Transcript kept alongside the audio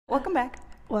Welcome back.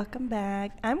 Welcome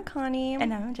back. I'm Connie.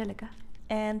 And I'm Angelica.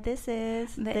 And this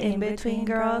is The the In Between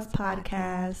Girls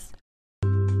podcast.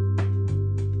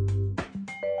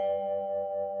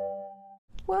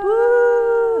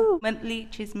 Woo! Monthly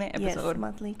Chisme episode. Yes,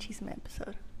 monthly Chisme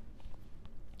episode.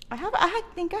 I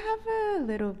think I have a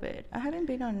little bit. I haven't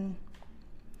been on.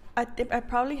 I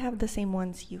probably have the same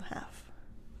ones you have.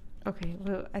 Okay,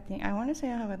 well, I want to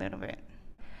say I have a little bit.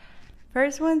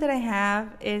 First one that I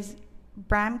have is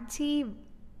Bramty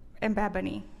and Bad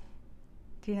Bunny.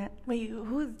 Do you know? Wait,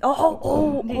 who's?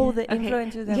 Oh, the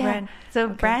influencers that ran. So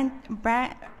okay.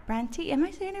 Bramty, am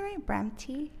I saying it right?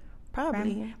 Bramty?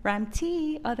 Probably.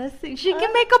 Bramty. Oh, she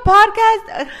can make a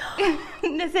podcast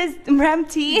that says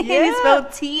Bramty and it's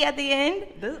spelled T at the end.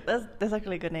 That's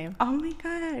actually a good name. Oh my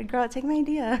god, girl, take my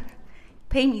idea.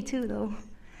 Pay me too, though.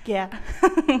 Yeah.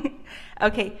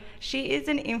 Okay, she is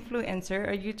an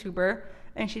influencer, a YouTuber,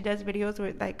 and she does videos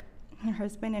with like her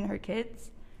husband and her kids.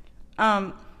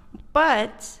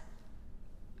 But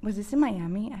was this in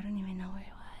Miami? I don't even know where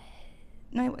it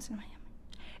was. No, it wasn't Miami.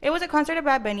 It was a concert of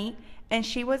Bad Bunny, and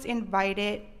she was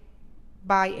invited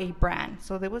by a brand.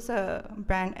 So there was a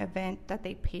brand event that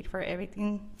they paid for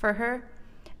everything for her,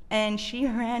 and she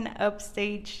ran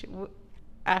upstage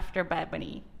after Bad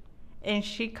Bunny. And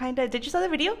she kind of... Did you saw the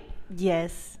video?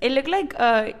 Yes. It looked like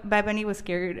Bad Bunny was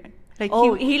scared. Like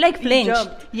he like flinched.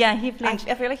 Jumped. Yeah, he flinched.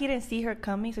 I feel like he didn't see her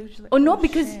coming, so he was just like, oh no,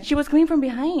 because she was coming from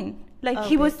behind. Like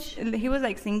he was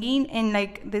like singing, and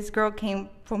like this girl came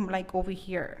from like over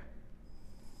here.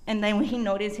 And then when he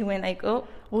noticed, he went like, oh.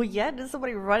 Well, yeah, there's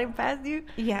somebody running past you.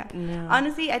 Yeah. No.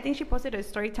 Honestly, I think she posted a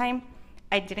story time.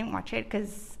 I didn't watch it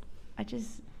because I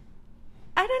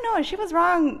don't know. She was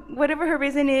wrong. Whatever her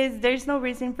reason is, there's no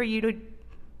reason for you to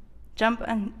jump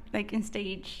on like in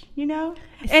stage, you know.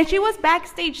 And she was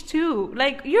backstage too.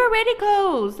 Like, you're already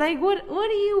close. Like, what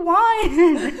do you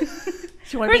want?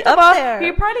 She wanted to be up there.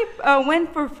 You probably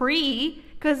went for free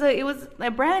because it was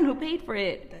a brand who paid for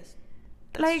it. That's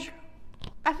like, true.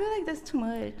 I feel like that's too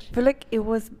much. I feel like it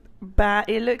was bad.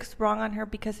 It looks wrong on her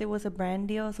because it was a brand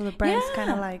deal. So the brand's kind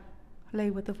of like,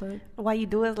 what the fuck? Why you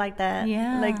do it like that?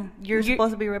 Yeah. Like, you're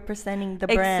supposed to be representing the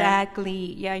brand.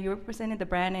 Exactly. Yeah, you're representing the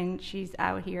brand, and she's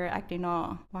out here acting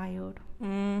all wild.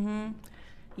 Mm-hmm.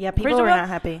 Yeah, people were not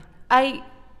happy.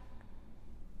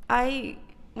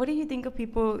 What do you think of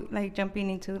people, like, jumping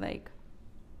into, like,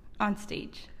 on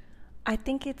stage? I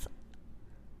think it's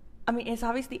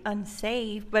obviously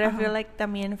unsafe, but I feel like,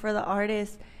 for the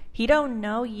artist, he don't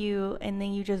know you, and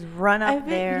then you just run up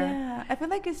there. Yeah, I feel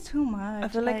like it's too much. I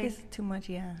feel like it's too much,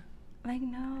 yeah. Like,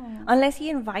 no. Unless he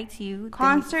invites you.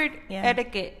 Concert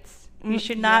etiquettes. You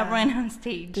should not run on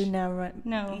stage. Do not run.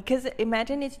 No. Because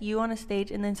imagine it's you on a stage,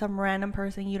 and then some random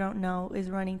person you don't know is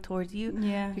running towards you.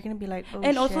 Yeah. You're going to be like, oh,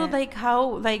 and shit. also, like,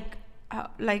 how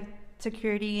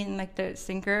security and, like, the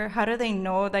singer, how do they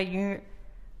know that you're,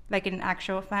 like, an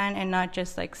actual fan and not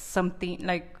just, like, something,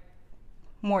 like,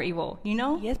 more evil, you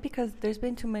know? Yes, because there's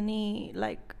been too many,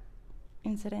 like,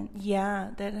 incidents. Yeah,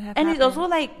 that have and happened. It's also,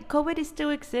 like, COVID still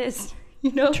exists,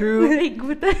 you know? True. Like,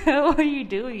 what the hell are you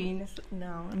doing?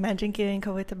 No, imagine giving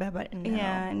COVID to Bad Bunny.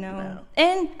 Yeah, no.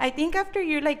 And I think after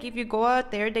you're, like, if you go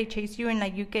out there, they chase you and,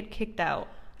 like, you get kicked out.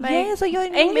 Like, yeah, so you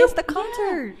miss the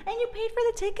concert. Yeah, and you paid for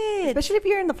the ticket. Especially if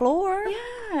you're in the floor.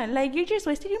 Yeah, like, you just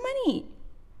wasted your money.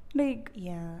 Like,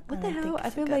 yeah, what the hell? I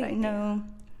feel like, no,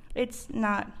 it's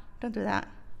not. Don't do that.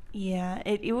 Yeah,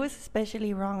 it was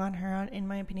especially wrong on her, in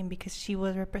my opinion, because she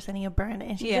was representing a brand,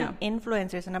 and she's an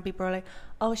influencer, so now people are like,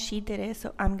 oh, she did it,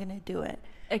 so I'm going to do it.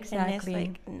 Exactly. And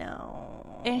it's like,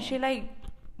 no. And she, like,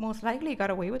 most likely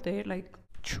got away with it. Like,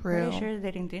 true. Pretty sure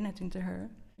they didn't do nothing to her.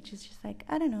 Which is just like,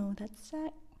 I don't know, that's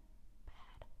bad.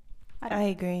 I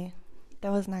agree.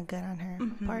 That was not good on her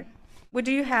part. What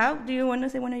do you have? Do you want to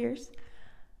say one of yours?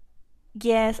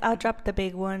 Yes, I'll drop the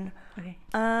big one. Okay.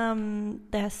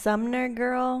 The Sumner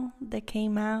girl that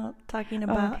came out talking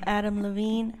about Adam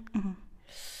Levine. Mm-hmm.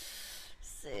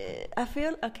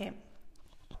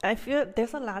 I feel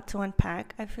there's a lot to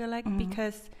unpack. I feel like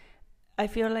because I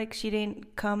feel like she didn't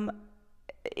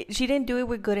do it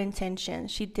with good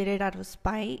intentions. She did it out of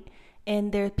spite,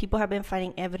 and people have been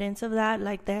finding evidence of that,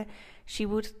 like that she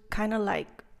would kind of like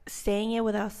saying it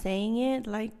without saying it,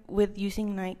 like with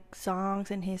using like songs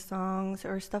and his songs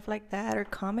or stuff like that, or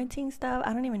commenting stuff.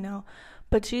 I don't even know,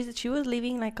 but she was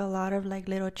leaving like a lot of like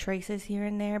little traces here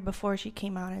and there before she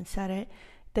came out and said it.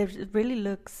 That really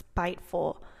looks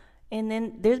spiteful. And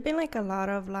then there's been like a lot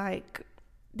of like,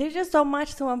 there's just so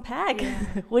much to unpack.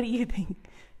 Yeah. What do you think?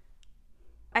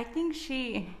 I think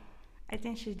she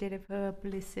did it for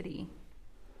publicity.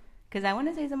 Because I want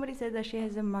to say somebody said that she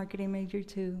has a marketing major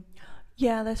too.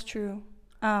 Yeah, that's true.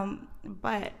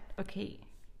 But okay,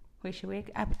 wait, should we?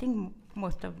 I think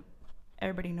most of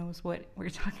everybody knows what we're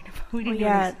talking about. We didn't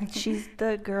Yeah, really- she's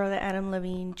the girl that Adam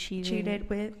Levine cheated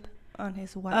with. on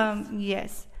his wife.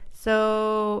 Yes.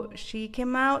 So she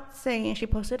came out saying, she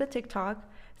posted a TikTok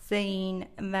saying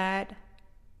that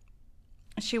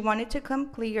she wanted to come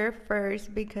clear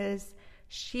first because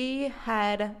she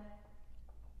had,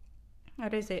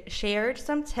 shared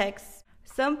some texts,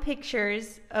 some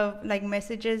pictures of like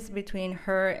messages between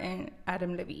her and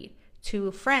Adam Levine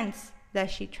to friends that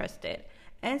she trusted.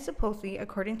 And supposedly,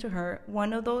 according to her,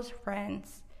 one of those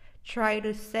friends tried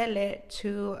to sell it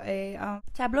to a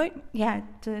Tabloid? Yeah,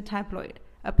 to a tabloid,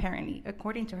 apparently,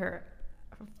 according to her.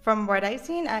 From what I've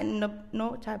seen,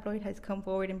 no tabloid has come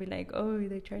forward and be like, oh,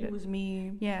 they tried to. It was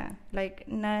me. Yeah, like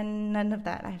none of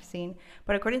that I've seen.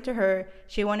 But according to her,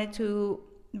 she wanted to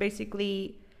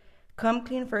basically come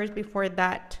clean first before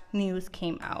that news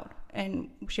came out. And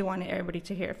she wanted everybody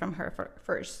to hear from her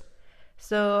first.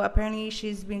 So apparently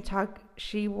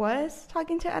she was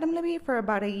talking to Adam Levine for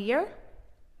about a year.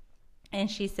 And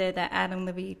she said that Adam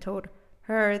Levine told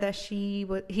her that he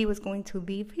was going to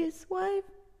leave his wife,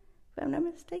 if I'm not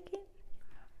mistaken.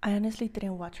 I honestly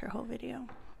didn't watch her whole video.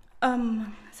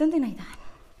 Something like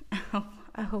that.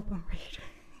 I hope I'm right.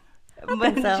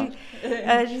 I think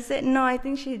so. She said, no, I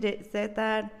think she said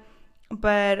that.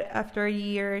 But after a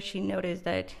year, she noticed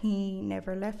that he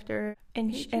never left her.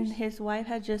 And his wife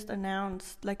had just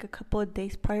announced like a couple of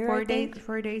days prior.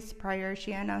 4 days prior,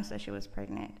 she announced that she was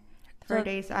pregnant. 4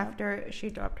 days after she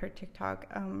dropped her TikTok,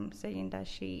 saying that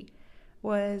she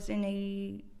was in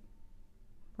a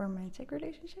romantic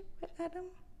relationship with Adam.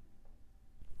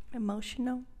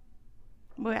 Emotional.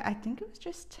 Well, I think it was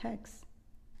just text.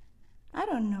 I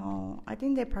don't know. I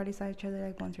think they probably saw each other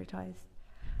like once or twice.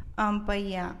 But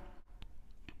yeah,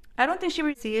 I don't think she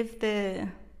received the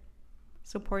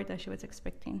support that she was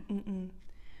expecting. Mm-mm.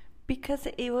 Because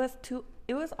it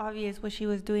was obvious what she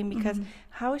was doing, because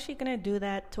how is she gonna do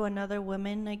that to another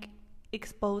woman, like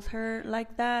expose her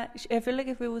like that? I feel like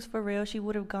if it was for real, she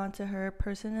would have gone to her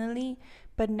personally,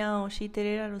 but no, she did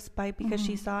it out of spite because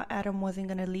she saw Adam wasn't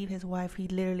gonna leave his wife. He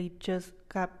literally just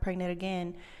got pregnant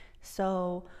again.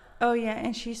 So oh yeah,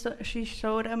 and she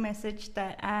showed a message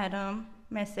that Adam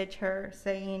messaged her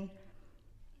saying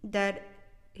that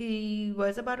he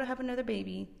was about to have another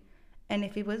baby, and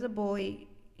if he was a boy,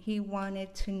 he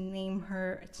wanted to name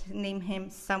him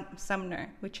Sumner,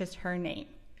 which is her name.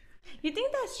 You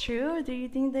think that's true, or do you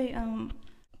think they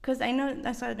because I know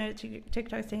I saw another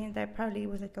TikTok saying that probably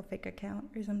was like a fake account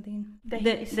or something.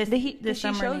 did she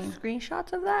show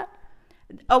screenshots of that?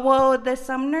 Oh well, the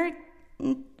Sumner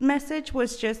message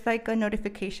was just like a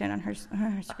notification on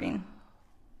her screen.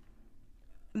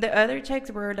 The other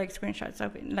texts were like screenshots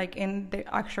of it, like in the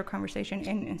actual conversation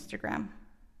in Instagram.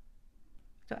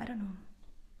 So I don't know.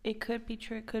 It could be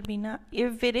true, it could be not.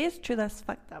 If it is true, that's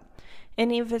fucked up.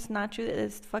 And if it's not true,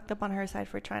 it's fucked up on her side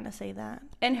for trying to say that.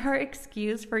 And her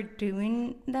excuse for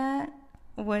doing that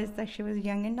was that she was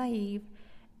young and naive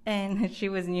and she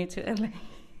was new to LA.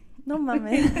 No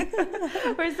mames.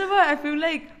 First of all, I feel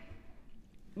like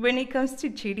when it comes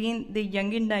to cheating, the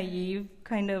young and naive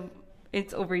kind of,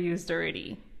 it's overused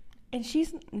already. And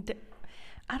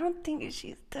I don't think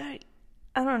she's 30.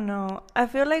 I don't know. I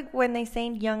feel like when they say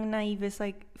young naive, it's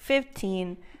like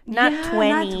 15, not 20.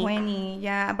 Not 20,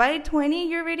 yeah. By 20,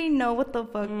 you already know what the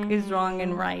fuck is wrong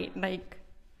and right. Like,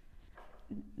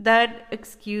 that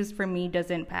excuse for me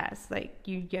doesn't pass. Like,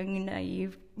 you young and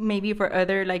naive. Maybe for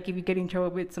other, like, if you get in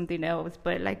trouble with something else.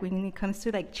 But, like, when it comes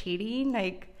to, like, cheating,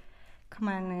 like, come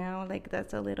on now. Like,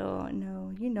 that's a little,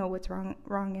 no. You know what's wrong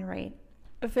and right.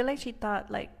 I feel like she thought,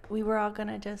 like, we were all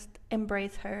gonna just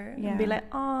embrace her and be like,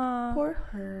 "Aw, poor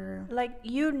her." Like,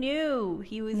 you knew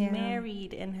he was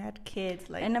married and had kids.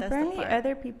 Like, and apparently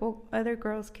other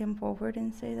girls came forward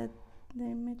and say that the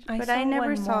image. But I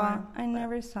never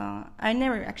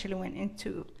actually went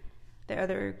into the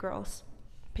other girls'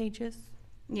 pages.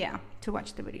 Yeah, to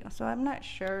watch the video. So I'm not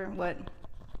sure what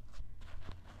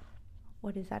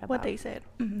is that about. What they said.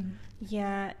 Mm-hmm.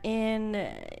 Yeah, and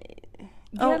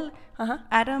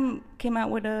Adam came out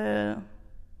with a,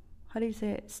 how do you say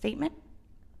it, statement?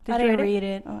 I didn't read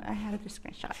it. Oh, I had the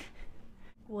screenshot.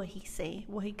 What he say?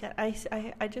 What he got? I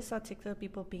just saw TikTok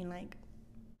people being like.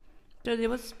 So it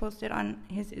was posted on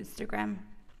his Instagram.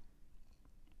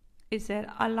 It said,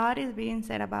 "A lot is being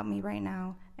said about me right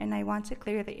now, and I want to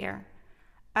clear the air.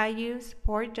 I use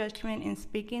poor judgment in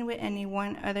speaking with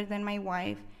anyone other than my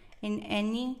wife in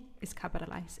any," is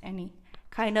capitalized, any,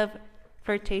 "kind of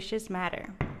flirtatious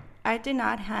matter. I did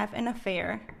not have an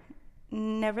affair.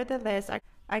 Nevertheless,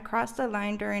 I crossed the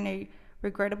line during a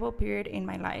regrettable period in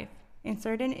my life. In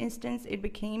certain instances, it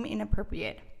became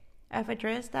inappropriate. I've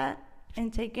addressed that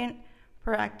and taken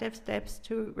proactive steps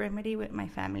to remedy with my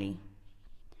family.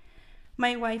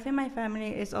 My wife and my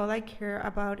family is all I care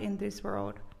about in this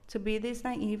world. To be this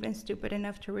naive and stupid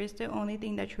enough to risk the only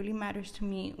thing that truly matters to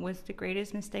me was the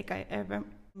greatest mistake I ever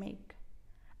make.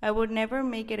 I would never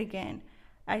make it again.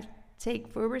 I take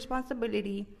full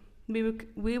responsibility.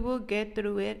 We will get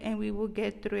through it, and we will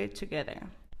get through it together.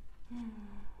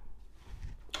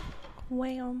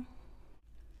 Well,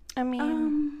 I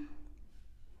mean,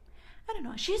 I don't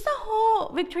know. She's the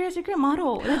whole Victoria's Secret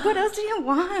model. Like, what else do you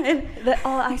want?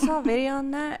 I saw a video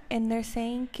on that, and they're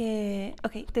saying que...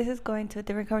 Okay, this is going to a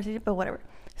different conversation, but whatever.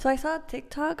 So I saw a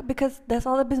TikTok, because that's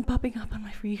all that's been popping up on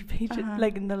my free page,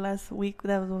 like in the last week,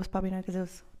 that was popping up because it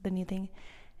was the new thing.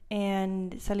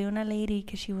 And salió una lady,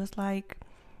 because she was like,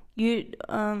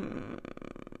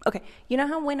 okay, you know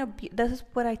how this is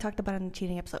what I talked about in the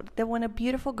cheating episode, that when a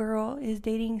beautiful girl is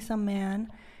dating some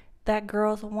man, that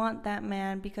girls want that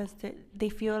man because they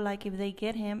feel like if they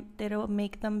get him, it'll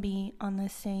make them be on the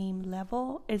same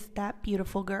level as that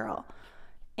beautiful girl.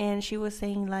 And she was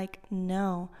saying, like,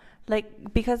 no.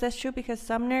 Like, because that's true, because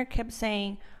Sumner kept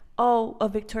saying, oh, a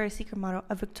Victoria's Secret model,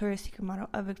 a Victoria's Secret model,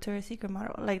 a Victoria's Secret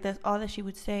model. Like, that's all that she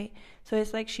would say. So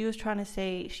it's like she was trying to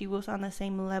say she was on the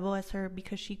same level as her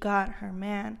because she got her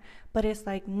man. But it's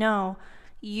like, no,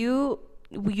 you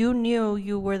knew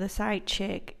you were the side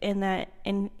chick,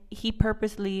 and he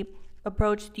purposely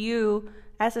approached you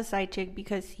as a side chick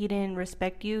because he didn't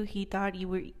respect you. He thought you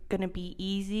were gonna be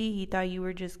easy. He thought you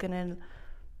were just gonna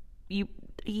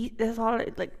that's all.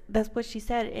 Like, that's what she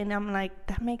said. And I'm like,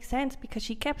 that makes sense, because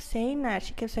she kept saying that.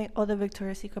 She kept saying, oh, the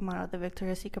Victoria's Secret model, the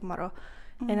Victoria's Secret model.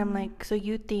 And I'm like, so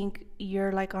you think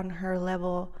you're like on her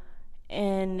level,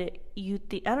 and you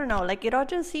think, I don't know, like, it all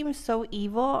just seems so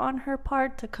evil on her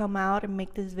part to come out and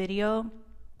make this video.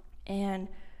 And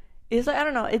it's like, I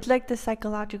don't know, it's like the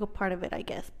psychological part of it, I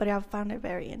guess. But I found it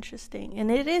very interesting.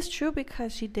 And it is true,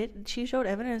 because she showed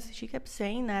evidence. She kept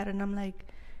saying that, and I'm like,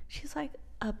 she's like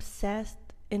obsessed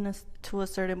to a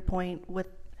certain point with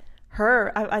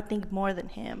her. I think more than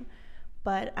him.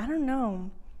 But I don't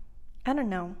know.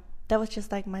 That was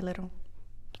just like my little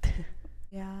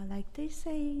Yeah, like they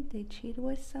say, they cheat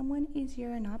with someone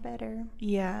easier, not better.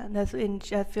 Yeah,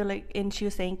 I feel like, and she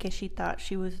was saying because she thought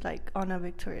she was like on a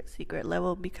Victoria's Secret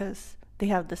level because they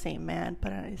have the same man,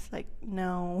 but it's like,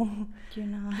 no, you're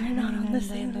not on the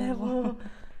same level.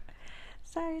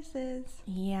 Sorry, sis.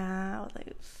 Yeah,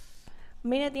 like, I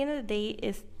mean, at the end of the day,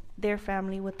 it's their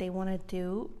family, what they want to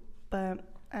do, but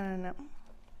I don't know.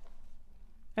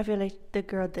 I feel like the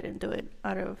girl didn't do it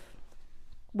out of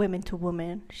women to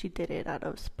woman. She did it out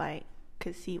of spite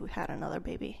because he had another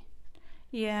baby.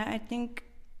 Yeah, I think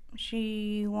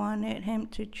she wanted him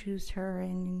to choose her,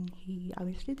 and he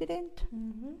obviously didn't.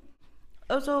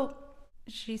 Also,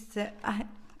 she said,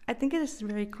 I think it is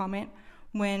very common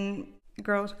when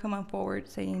girls come on forward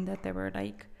saying that they were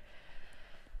like,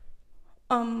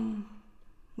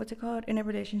 what's it called, in a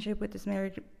relationship with this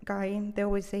married guy. They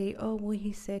always say, oh, well,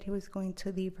 he said he was going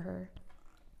to leave her.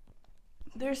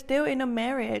 They're still in a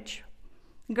marriage.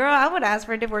 Girl, I would ask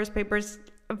for divorce papers,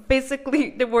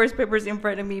 basically divorce papers in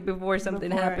front of me before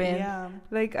something happened. Yeah.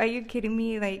 Like, are you kidding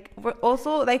me? Like,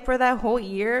 also, like, for that whole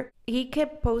year, he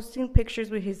kept posting pictures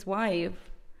with his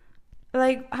wife.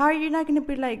 Like, how are you not going to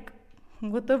be like,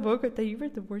 what the fuck? I thought you were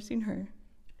divorcing her.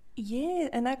 Yeah,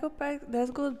 and that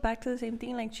goes back to the same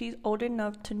thing. Like, she's old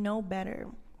enough to know better.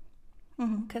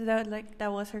 Because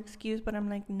that was her excuse. But I'm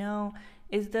like, no,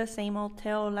 it's the same old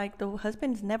tale. Like, the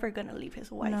husband's never gonna leave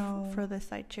his wife for the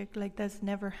side chick. Like, that's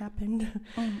never happened.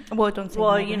 Well, don't say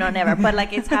well, never. Never. But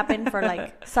like, it's happened for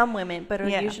like some women, but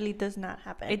it usually does not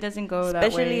happen. It doesn't go that way.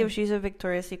 Especially if she's a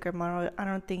Victoria's Secret model. I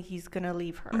don't think he's gonna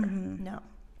leave her. No.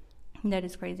 That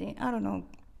is crazy. I don't know.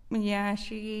 Yeah,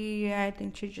 I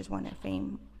think she just wanted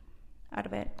fame out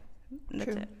of it.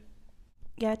 That's it.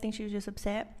 Yeah, I think she was just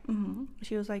upset.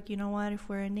 She was like, you know what? If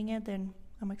we're ending it, then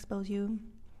I'm gonna expose you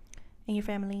and your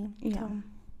family. Yeah. So.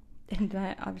 And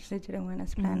that obviously didn't went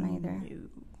as planned either.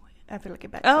 I feel like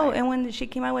it backfired. Oh, and when she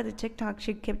came out with the TikTok,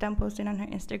 she kept on posting on her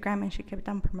Instagram, and she kept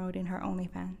on promoting her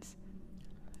OnlyFans.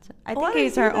 So I think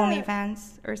it's her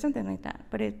OnlyFans or something like that.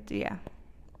 But yeah.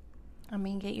 I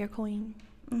mean, get your coin.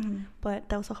 But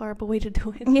that was a horrible way to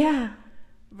do it. Yeah.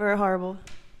 Very horrible.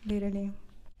 Literally.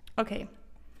 Okay.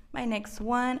 My next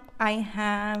one, I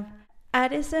have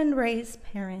Addison Rae's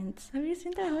parents. Have you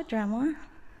seen that whole drama?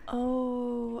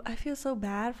 Oh, I feel so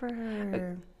bad for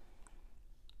her.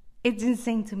 It's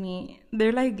insane to me.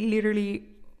 They're like literally,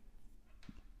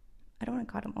 I don't want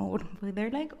to call them old, but they're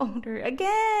like older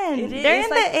again. They're in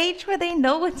like, the age where they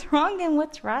know what's wrong and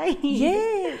what's right.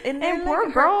 Yeah, and they're poor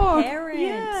like girl. her parents.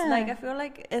 Yeah. Like I feel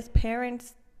like as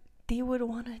parents, they would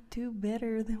want to do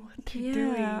better than what they're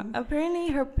doing. Apparently,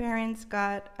 her parents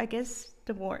got, I guess,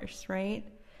 divorced, right?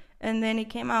 And then it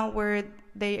came out where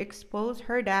they exposed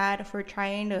her dad for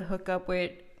trying to hook up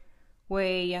with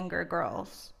way younger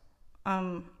girls.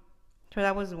 So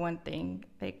that was one thing.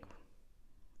 Like,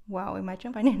 wow,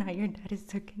 imagine finding out your dad is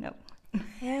hooking up.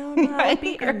 Hell no, I'd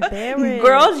be embarrassed.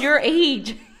 Girls your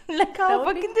age. Like, how That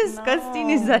would fucking be- disgusting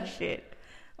no. is that shit?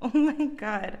 Oh my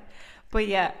God. But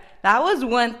yeah, that was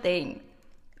one thing.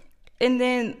 And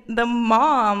then the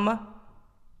mom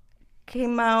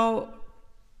came out,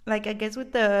 like, I guess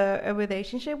with a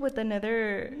relationship with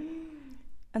another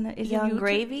is it Young YouTube?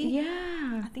 Gravy?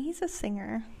 Yeah. I think he's a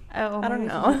singer. Oh, I don't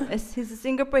maybe know. He's a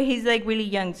singer, but he's like really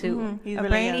young too. He's really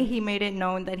Apparently, young. he made it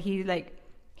known that he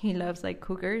loves like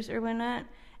cougars or whatnot.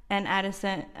 And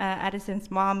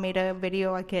Addison's mom made a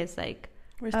video, I guess, like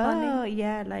Responding? oh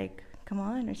yeah, like come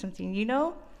on or something, you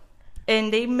know.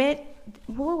 And they met.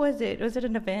 What was it? Was it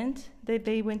an event?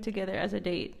 They went together as a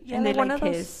date, Yeah, and they one like of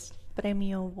those kissed.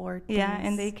 Premio award. Yeah, things.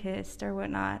 and they kissed or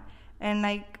whatnot. And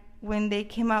like when they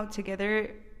came out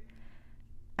together,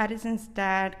 Addison's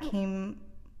dad came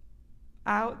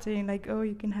out saying like, "Oh,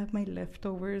 you can have my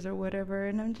leftovers or whatever,"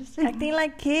 and I'm just like, acting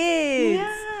like kids.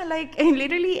 yeah, like and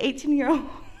literally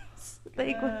 18-year-olds.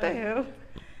 Like what the hell?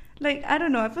 Like I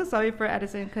don't know. I feel sorry for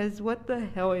Addison because what the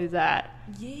hell is that?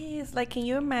 Yes, like can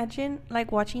you imagine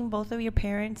like watching both of your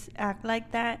parents act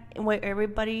like that where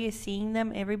everybody is seeing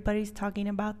them, everybody's talking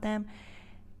about them,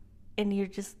 and you're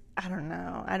just I don't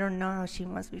know how she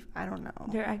must be. I don't know.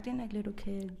 They're acting like little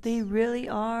kids. They really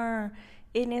are.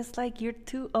 And it's like you're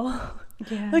too old.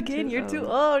 Yeah. Again, you're too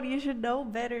old. You should know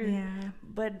better. Yeah.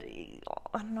 But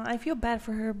I don't know. I feel bad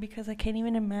for her because I can't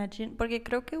even imagine. Porque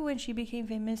creo que when she became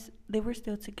famous, they were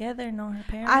still together, no, her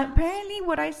parents. Apparently,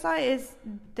 what I saw is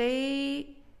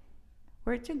they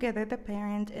were together, the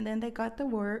parents, and then they got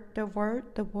divorce.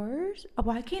 Oh,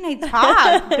 why can't I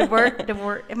talk?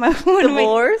 divorce. Am I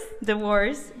Divorce?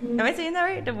 Divorce. Am I saying that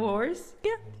right? Divorce.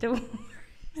 Yeah. Divorce.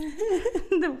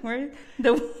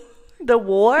 Divorce. The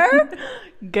war?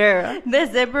 Girl. They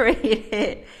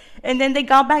separated, and then they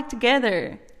got back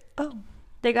together. Oh.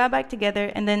 They got back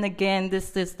together, and then again,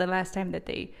 this is the last time that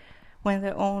they went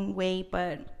their own way.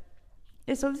 But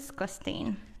it's so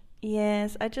disgusting.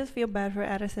 Yes, I just feel bad for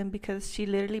Addison because she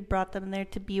literally brought them there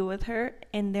to be with her,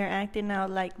 and they're acting out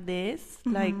like this.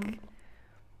 Mm-hmm. Like,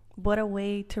 what a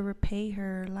way to repay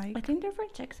her. Like, I think they're from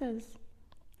Texas.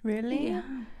 really? Yeah.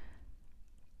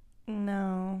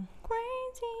 No.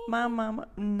 Crazy. My mama,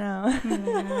 no.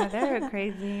 Yeah, they're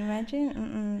crazy.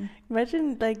 Imagine.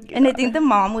 Imagine, like... And I think the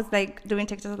mom was like doing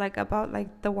TikToks like about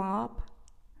like the WAP.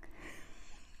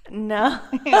 No.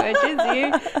 imagine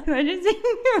seeing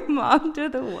your mom do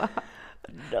the WAP.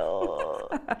 No.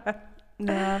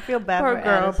 No, I feel bad Poor for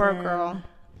girl, poor Addison. girl.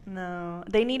 No.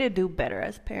 They need to do better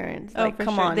as parents. Oh, Like, for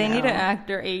come sure. on They need to now. act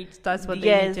their age. That's what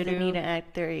Yes, they need to do. they need to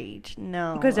act their age.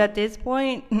 No. Because at this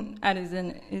point,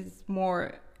 Addison is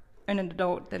more an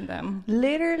adult than them.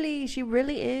 Literally, she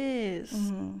really is.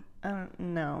 Mm-hmm.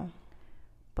 No.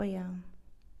 But yeah.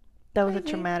 That was a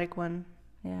Crazy. traumatic one.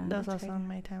 Yeah. That was that's also crazy. on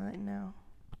my timeline now.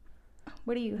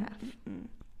 What do you have?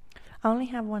 I only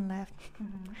have one left.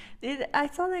 Mm-hmm. I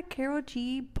saw that Karol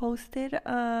G posted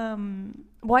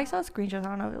well, I saw screenshots, I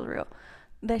don't know if it was real,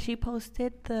 that she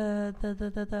posted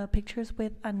the pictures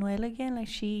with Anuel again. Like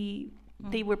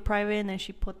they were private and then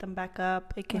she put them back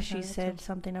up because she said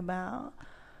something about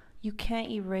you can't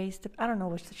erase the, I don't know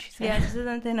what she said. Yeah, this is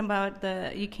something about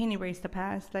you can't erase the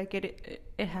past. Like it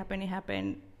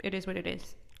happened, it is what it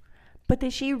is. But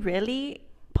did she really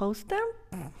post them?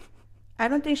 I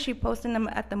don't think she posted them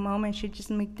at the moment. She just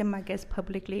make them, I guess,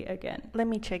 publicly again. Let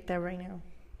me check that right now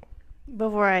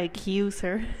before I accuse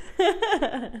her.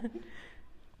 I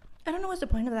don't know what's the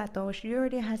point of that though. She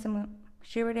already had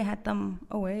them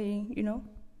away, you know.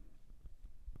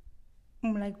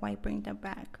 Like why bring them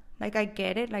back? Like I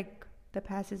get it. Like the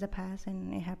past is a past,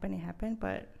 and it happened.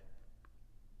 But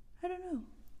I don't know.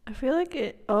 I feel like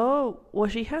it. Oh, well,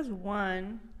 she has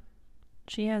one.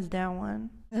 She has that one.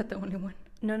 Is that the only one?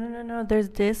 No. There's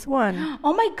this one.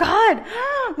 Oh my God!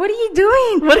 What are you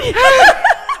doing? What are you?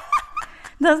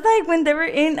 That's like when they were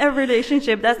in a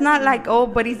relationship. That's not like, oh,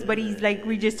 buddies, like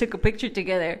we just took a picture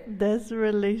together. That's a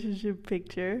relationship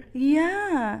picture.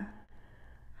 Yeah.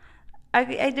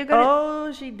 I do gotta.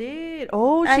 Oh, she did.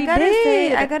 Oh, she I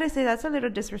did. gotta say that's a little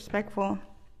disrespectful.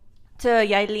 To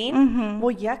Yailin? Mm-hmm.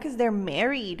 Well, yeah, because they're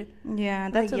married. Yeah,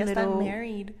 that's Like, a ya están little.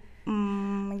 married.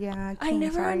 Yeah, I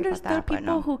never understood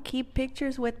people who keep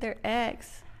pictures with their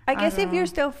ex. I guess if you're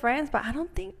still friends, but I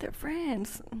don't think they're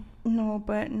friends. No,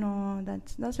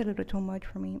 that's a little too much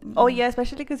for me. Oh yeah,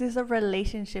 especially because it's a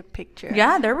relationship picture.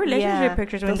 Yeah, they're relationship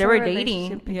pictures when they were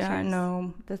dating. Yeah,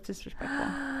 no, that's disrespectful.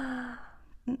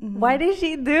 Why did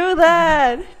she do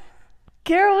that?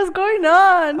 Carol, what's going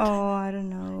on? Oh, I don't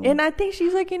know. And I think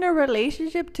she's like in a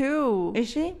relationship too. Is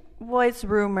she? Well, it's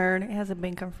rumored. It hasn't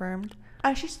been confirmed.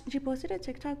 She posted a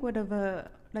TikTok with a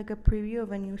preview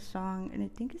of a new song, and I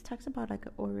think it talks about like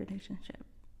an old relationship.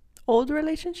 Old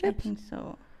relationship? I think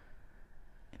so,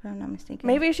 if I'm not mistaken.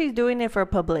 Maybe she's doing it for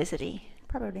publicity.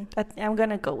 Probably. I'm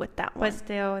gonna go with that one. But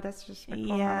still, that's just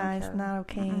yeah, it's not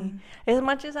okay. As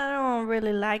much as I don't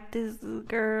really like this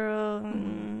girl,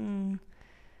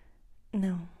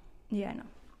 no. Yeah, no.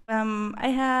 I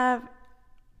have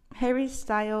Harry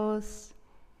Styles.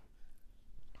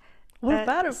 What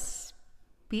about him?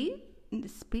 Speed?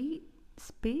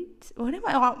 What am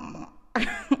I?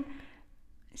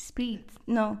 Speed?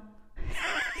 No.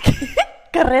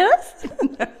 Carreras?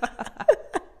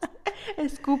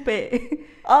 Escupe.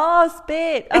 Oh,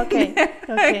 spit.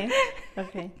 Okay.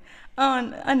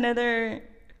 Another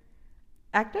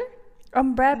actor?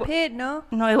 Brad Pitt, no?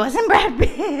 No, it wasn't Brad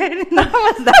Pitt. No, it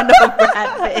was not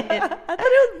Brad Pitt. I thought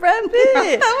it was Brad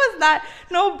Pitt. That was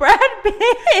not Brad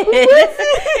Pitt. Who was it?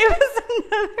 It was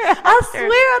another actor. I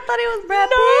swear I thought it was Brad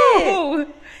Pitt. No,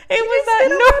 it was not.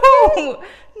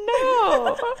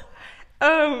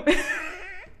 No.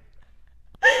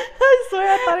 I swear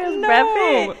I thought it was Brad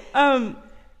Pitt.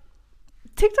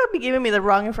 TikTok be giving me the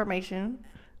wrong information.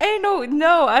 Hey,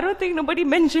 no, I don't think nobody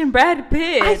mentioned Brad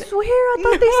Pitt. I swear I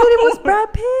thought they said it was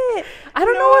Brad Pitt. I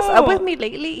don't know what's up with me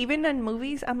lately. Even in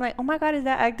movies, I'm like, oh my god, is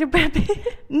that actor Brad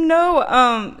Pitt?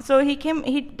 No, so they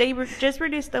just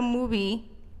released a movie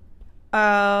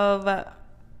of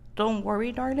Don't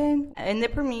Worry, Darling. In the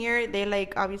premiere,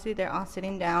 obviously they're all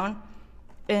sitting down,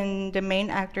 and the main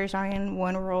actors are in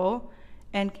one role,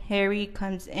 and Harry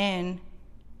comes in,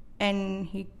 and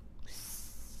he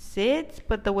sits,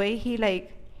 but the way he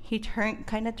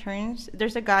kind of turns,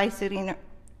 there's a guy sitting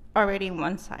already on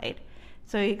one side,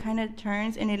 so he kind of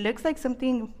turns, and it looks like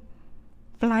something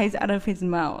flies out of his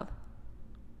mouth.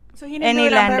 So he didn't do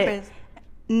it on purpose.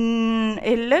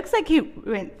 It looks like he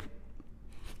went.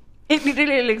 It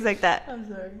literally looks like that. I'm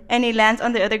sorry. And he lands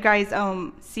on the other guy's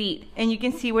seat, and you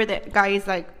can see where the guy is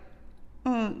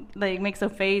makes a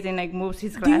face and moves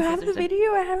his glasses. Do you have the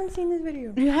video? I haven't seen this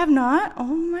video. You have not? Oh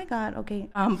my god. Okay.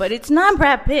 But it's not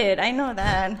Brad Pitt. I know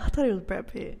that. I thought it was Brad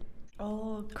Pitt.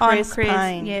 Oh, Chris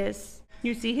Pine. Yes.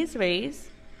 You see his face?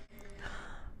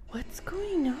 What's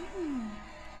going on?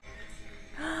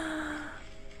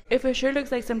 It for sure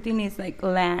looks like something is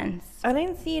lands. I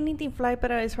didn't see anything fly,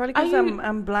 but it's probably because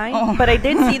I'm blind. Oh. But I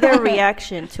did see their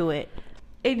reaction to it.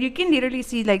 And you can literally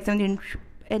see something,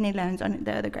 and it lands on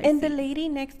the other guy's And seat. the lady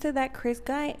next to that Chris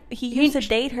guy, he used to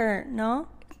date her, no?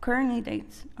 Currently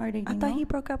dates. Are they? I thought he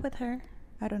broke up with her.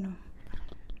 I don't know.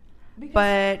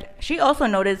 But she also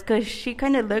noticed because she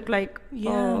kind of looked like,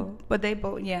 but they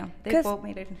both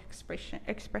made an expression.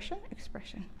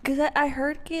 Because I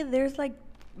heard that there's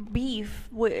beef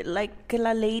with que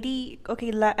la lady,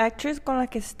 la actress con la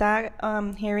que está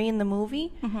Harry in the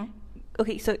movie. Mm-hmm.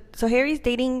 Okay, so Harry's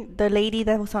dating the lady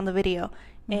that was on the video.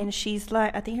 Mm-hmm. And she's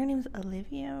I think her name's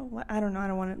Olivia. I don't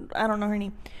know. I don't know her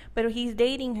name. But he's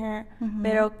dating her.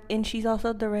 Mm-hmm. And she's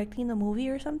also directing the movie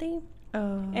or something.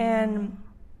 Oh. And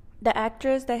the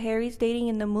actress that Harry's dating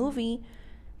in the movie,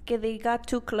 they got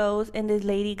too close, and this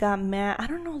lady got mad. I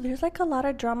don't know. There's a lot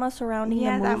of drama surrounding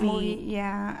the movie. That movie.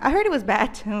 Yeah, I heard it was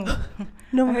bad too.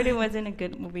 No, I heard it wasn't a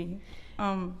good movie.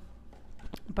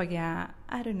 But yeah,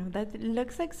 I don't know. That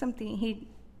looks like something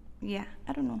I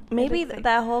don't know. Maybe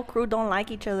that whole crew don't like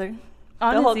each other.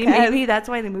 Honestly, maybe that's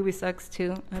why the movie sucks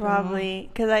too. Probably,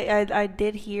 because I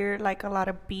did hear a lot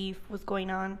of beef was going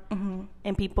on,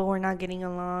 and people were not getting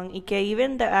along.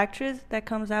 Even the actress that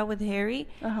comes out with Harry,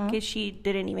 because she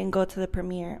didn't even go to the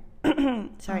premiere.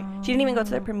 Sorry, she didn't even go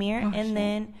to the premiere, and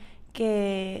then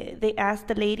they asked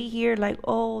the lady here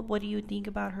oh, what do you think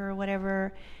about her or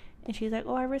whatever. And she's like,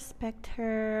 oh, I respect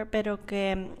her, pero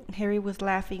que Harry was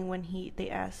laughing when they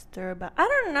asked her about. I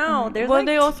don't know. Mm-hmm. Well,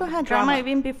 they also had drama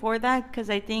even before that, because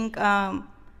I think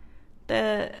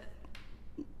the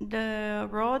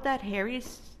role that Harry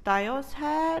Styles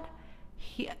had,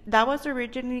 that was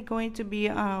originally going to be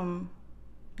Shia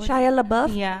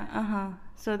LaBeouf. Yeah,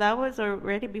 So that was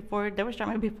already before. There was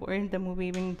drama before the movie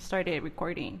even started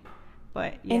recording,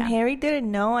 but yeah. And Harry didn't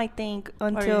know, I think,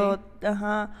 until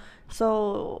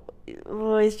So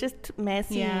it's just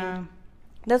messy. Yeah.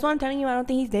 That's why I'm telling you, I don't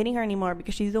think he's dating her anymore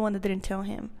because she's the one that didn't tell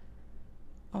him.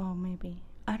 Oh, maybe.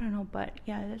 I don't know, but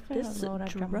yeah, that's pretty This low, that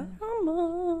drama.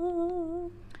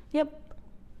 Yep.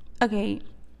 Okay.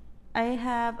 I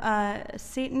have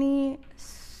Sydney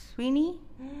Sweeney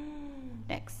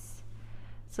next.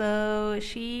 So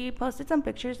she posted some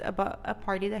pictures about a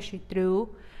party that she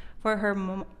threw for her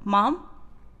mom,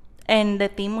 and the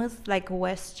theme was like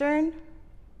Western,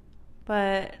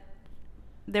 but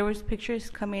there was pictures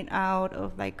coming out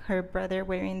of like her brother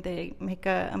wearing the Make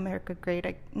America Great.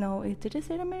 No, did it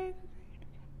say America?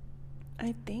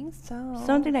 I think so.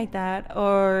 Something like that.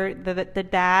 Or the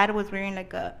dad was wearing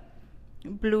like a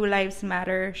Blue Lives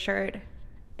Matter shirt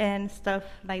and stuff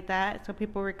like that. So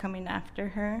people were coming after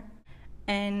her.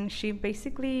 And she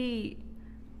basically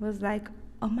was like,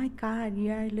 oh my God,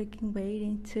 you are looking way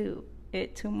into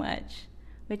it too much.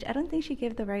 Which I don't think she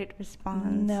gave the right response.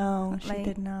 No, she like,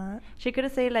 did not. She could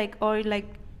have said like, oh,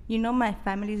 like, you know, my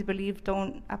family's beliefs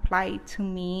don't apply to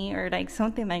me, or like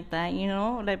something like that, you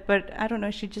know? Like, but I don't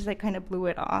know, she just like kind of blew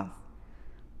it off.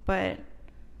 But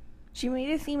she made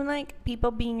it seem like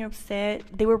people being upset,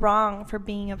 they were wrong for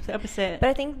being upset. But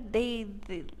I think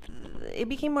it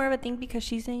became more of a thing because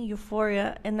she's in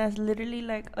Euphoria, and that's literally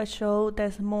like a show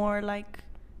that's more like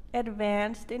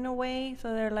advanced in a way.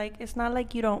 So they're like, it's not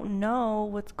like you don't know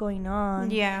what's going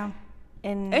on. Yeah.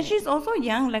 And she's also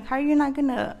young. Like, how are you not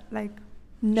gonna like?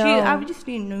 No. She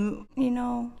obviously knew, you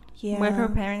know, yeah, where her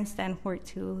parents stand for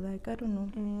too. Like, I don't know.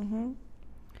 Mm-hmm.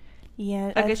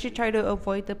 Yeah. I guess she tried to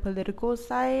avoid the political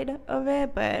side of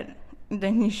it, but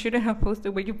then you shouldn't have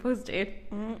posted what you posted.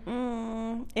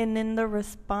 Mm-mm. And then the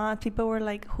response, people were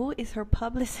like, who is her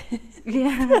publicist?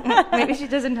 Yeah. Maybe she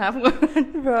doesn't have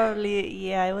one. Probably.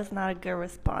 Yeah, it was not a good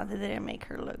response. It didn't make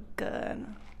her look good.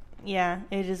 Yeah,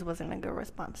 it just wasn't a good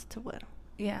response to what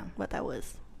that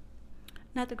was.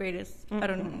 Not the greatest. Mm-mm. I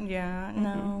don't know. Yeah,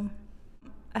 no.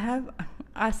 I have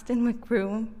Austin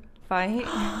McBroom fight.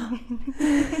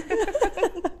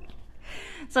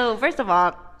 So, first of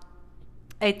all,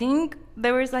 I think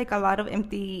there was like a lot of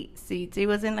empty seats. It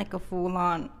wasn't like a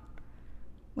full-on,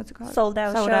 what's it called? Sold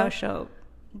out show.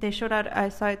 They showed out, I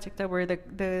saw a TikTok where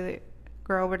the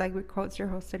girl would like record your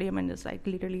whole stadium, and there's like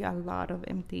literally a lot of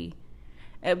empty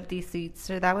seats.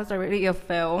 So that was already a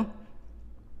fail.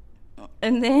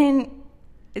 And then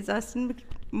it's Austin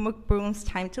McBroom's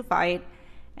time to fight,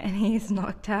 and he's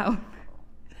knocked out.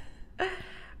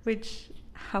 Which,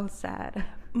 how sad.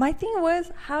 My thing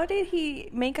was, how did he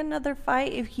make another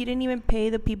fight if he didn't even pay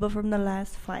the people from the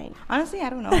last fight? Honestly, I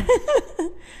don't know.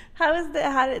 How did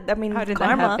that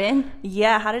karma. happen?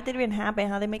 Yeah, how did it even happen?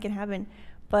 How did they make it happen?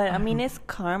 But I mean, it's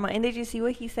karma. And did you see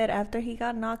what he said after he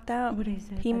got knocked out? What did he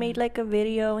say? He made like a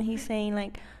video, and he's saying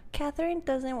like, Catherine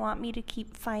doesn't want me to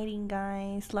keep fighting,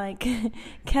 guys. Like,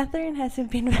 Catherine hasn't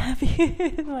been happy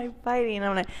with my fighting.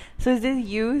 I'm like, so is this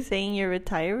you saying you're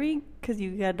retiring because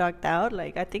you got knocked out?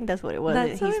 Like, I think that's what it was.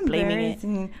 That's He's so blaming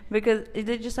it. Because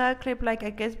they just saw a clip, like, I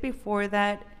guess before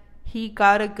that, he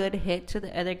got a good hit to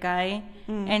the other guy,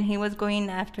 and he was going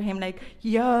after him, like,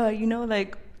 yeah, you know,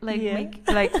 like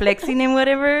flexing and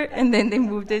whatever, and then they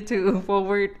moved it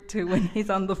forward to when he's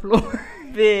on the floor.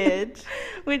 Bitch.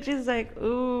 Which is like,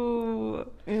 ooh,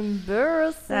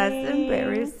 embarrassing. That's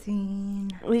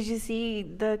embarrassing. Did you see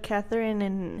the Catherine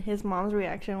and his mom's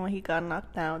reaction when he got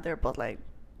knocked out? They're both like,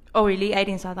 oh really? I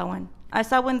didn't saw that one. I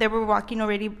saw when they were walking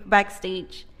already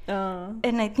backstage,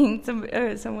 and I think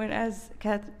someone asked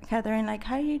Catherine like,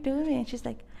 how are you doing? And she's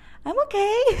like, I'm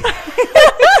okay.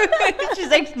 She's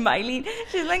like smiling.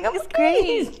 She's like, I'm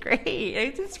okay. It's great.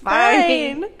 It's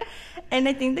fine. And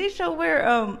I think they show where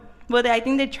I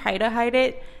think they try to hide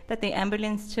it, that the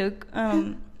ambulance took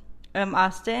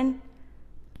Austin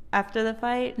after the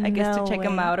fight, I guess, to check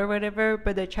him out or whatever,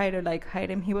 but they try to like hide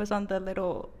him. He was on the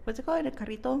little, what's it called, el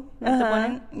carrito?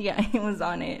 Yeah, he was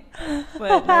on it.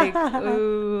 But like,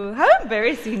 ooh, how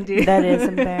embarrassing, dude. That is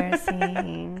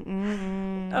embarrassing.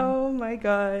 Mm-hmm. Oh my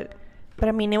God. But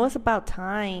I mean, it was about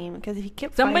time, because if he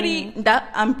kept fighting,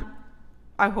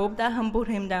 I hope that humbled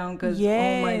him down, because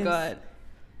oh my God.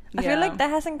 I feel like that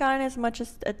hasn't gotten as much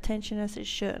attention as it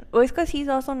should. Well, it's because he's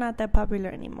also not that popular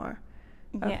anymore.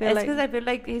 Yeah, it's because I feel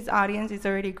like his audience is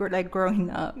already growing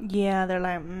up. Yeah, they're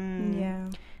like, yeah,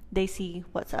 they see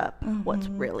what's up, what's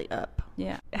really up.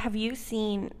 Yeah. Have you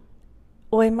seen?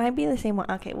 Well, it might be the same one.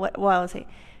 Okay, what I would say?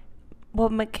 Well,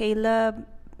 Michaela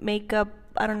makeup.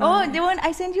 I don't know. Oh, the one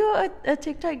I sent you a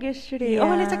TikTok yesterday. Yeah.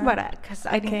 Oh, let's talk about that, because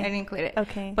I didn't include it.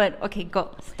 Okay. But okay,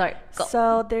 go.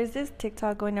 So there's this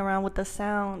TikTok going around with the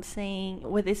sound saying,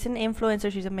 it's an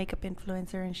influencer. She's a makeup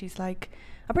influencer, and she's like,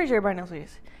 I'm pretty sure everybody knows what it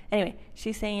is. Anyway,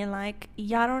 she's saying like,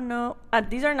 yeah, I don't know.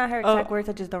 These are not her exact words.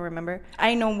 I just don't remember.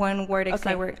 I know one word,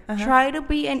 exact word. Try to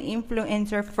be an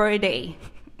influencer for a day.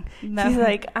 She's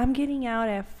like, I'm getting out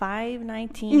at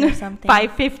 5:19 or something.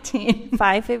 5:15.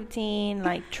 5:15.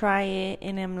 Like, try it.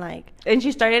 And I'm like, and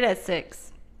she started at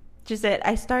 6. She said,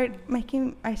 I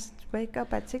wake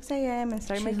up at 6 a.m. and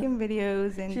start making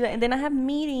videos. And she's like, and then I have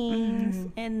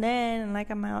meetings. And then, like,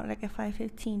 I'm out, like, at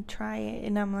 5:15. Try it.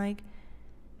 And I'm like,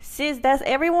 sis, that's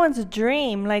everyone's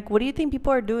dream. Like, what do you think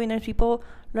people are doing? There's people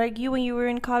like you when you were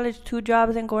in college, 2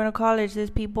 jobs and going to college.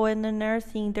 There's people in the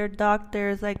nursing. They're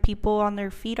doctors. Like, people on their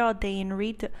feet all day in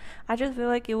retail. I just feel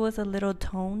like it was a little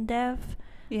tone deaf.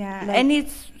 Yeah, like, and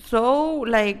it's so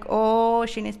like, oh,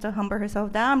 she needs to humble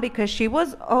herself down because she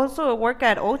was also work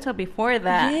at Ulta before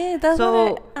that. Yeah, that's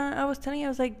what I was telling you. I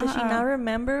was like, does she not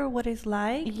remember what it's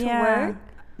like to work?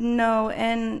 No,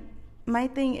 and my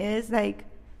thing is like,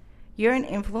 you're an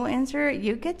influencer.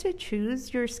 You get to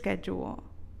choose your schedule.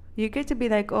 You get to be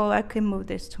like, oh, I can move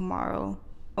this tomorrow.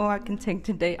 Oh, I can take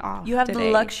the day off. You have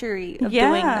the luxury of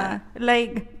doing that.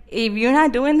 Like, if you're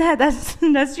not doing that, that's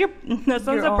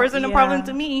a personal problem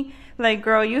to me. Like,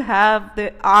 girl, you have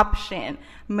the option.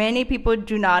 Many people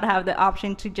do not have the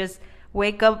option to just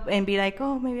wake up and be like,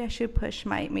 oh, maybe I should push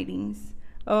my meetings.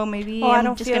 Oh, maybe I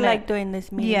don't feel like doing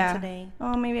this meeting today.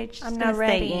 Oh, maybe I'm not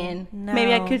ready. Stay in. No.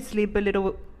 Maybe I could sleep a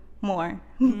little more.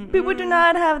 People do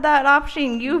not have that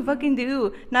option. You fucking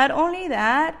do. Not only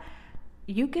that,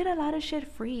 you get a lot of shit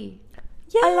free.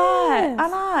 Yes. A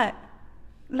lot.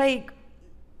 Like,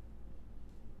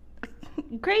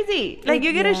 crazy. Like,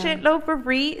 you get a shitload for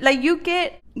free. Like, you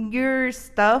get your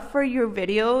stuff for your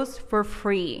videos for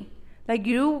free. Like,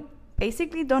 you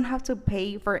basically don't have to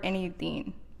pay for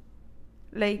anything.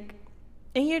 Like,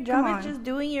 and your job is just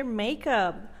doing your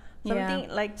makeup.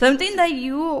 Something that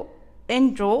you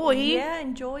enjoy. Yeah,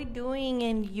 enjoy doing,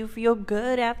 and you feel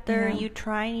good after, and you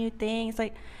try new things.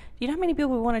 Like, you know how many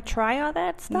people want to try all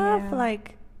that stuff? Yeah.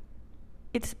 Like,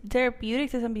 it's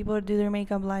therapeutic to some people to do their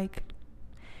makeup. Like,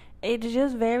 it's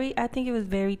just I think it was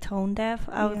very tone deaf.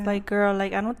 I was like, girl,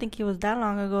 like, I don't think it was that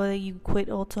long ago that you quit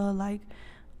Ulta. Like,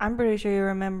 I'm pretty sure you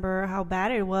remember how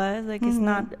bad it was. Like, it's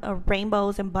not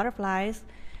rainbows and butterflies.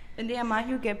 And the amount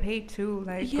you get paid too.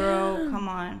 Like, girl, come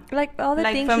on. Like, all the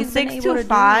things from she's 6 been able to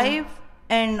 5,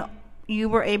 and you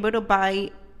were able to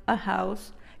buy a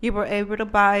house. You were able to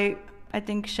buy, I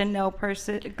think, Chanel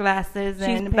purses, glasses,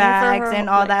 and bags, and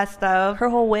all that stuff. Her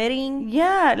whole wedding.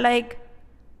 Yeah, like,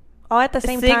 all at the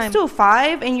same time. 6 to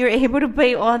 5, and you're able to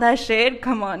pay all that shit.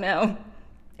 Come on now.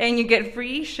 And you get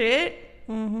free shit.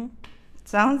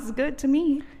 Sounds good to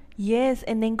me. Yes,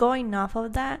 and then going off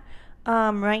of that,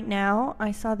 right now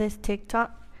I saw this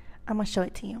TikTok. I'm gonna show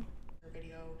it to you.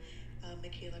 Video,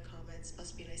 Michaela comments,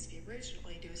 must be nice to be rich, and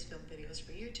all you do is film videos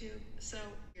for YouTube. So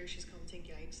here she's commenting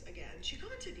yikes again. She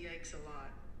commented yikes a lot.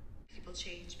 People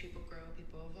change, people grow,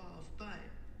 people evolve. But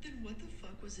then what the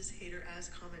fuck was this hater ass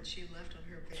comment she left on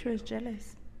her video? She was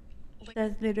jealous.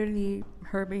 That's literally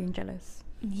her being jealous.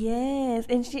 Yes,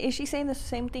 and she's saying the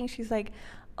same thing. She's like,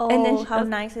 oh, and then how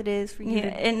nice it is for you.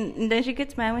 Yeah, and then she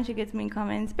gets mad when she gets mean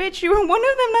comments. Bitch, you were one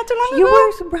of them not too long ago. You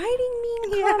were writing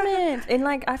mean comments. And,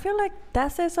 like, I feel like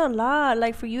that says a lot.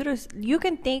 Like, for you to, you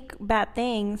can think bad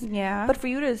things. Yeah. But for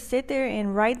you to sit there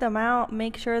and write them out,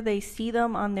 make sure they see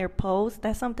them on their post,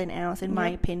 that's something else, in my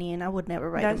opinion. I would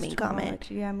never write a mean comment.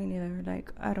 Much. Yeah, me neither.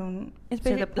 Like, I don't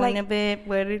see the point of it.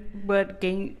 What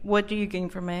do you gain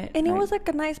from it? And it was, like,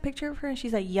 a nice picture of her, and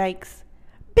she's like, yikes.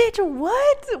 Bitch,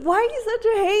 what? Why are you such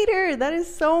a hater? That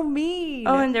is so mean.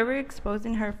 Oh, and they were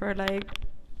exposing her for, like,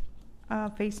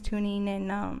 face tuning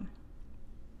and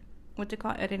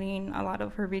editing a lot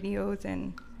of her videos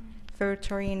and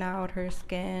filtering out her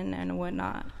skin and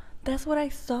whatnot. That's what I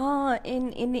saw.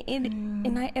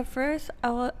 And I at first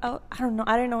I don't know.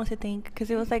 I didn't know what to think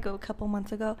because it was like a couple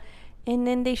months ago. And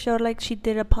then they showed, like, she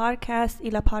did a podcast, y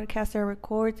la podcaster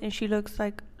records, and she looks,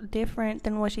 like, different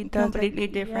than what she does. Completely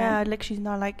different. Yeah, like, she's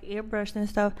not, like, airbrushed and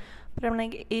stuff. But I'm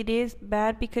like, it is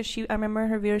bad because I remember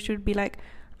her video, she would be like,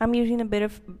 I'm using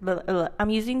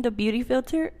the beauty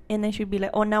filter, and then she'd be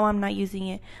like, oh, now I'm not using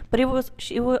it. But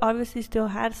she would obviously still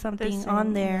had something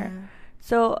on there. Yeah.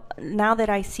 So now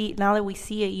that we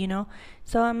see it, you know.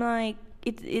 So I'm like,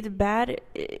 it's bad.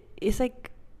 It's like,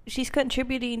 she's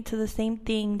contributing to the same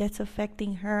thing that's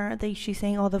affecting her. That she's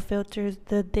saying, oh, the filters,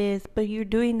 this, but you're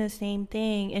doing the same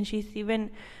thing. And she's even,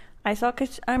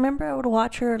 cause I remember I would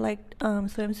watch her, like,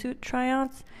 swimsuit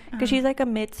tryouts, because she's like a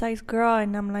mid-sized girl,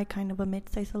 and I'm like kind of a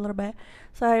mid-sized a little bit.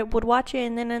 So I would watch it,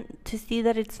 and then to see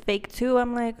that it's fake too,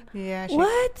 I'm like, yeah, she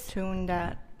what? tuned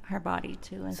her body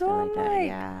too and so stuff like that. Like,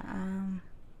 yeah.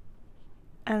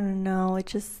 I don't know. It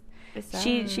just It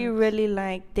she sucks. really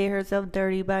like did herself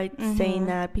dirty by saying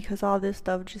that, because all this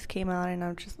stuff just came out, and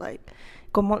I'm just like,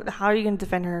 how are you gonna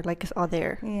defend her? Like, it's all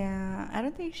there. Yeah, I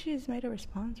don't think she's made a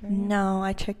response, right? No,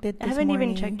 I checked it I this haven't morning.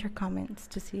 even checked her comments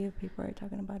to see if people are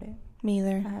talking about it. Me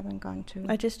either. I haven't gone to.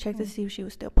 I just checked to see if she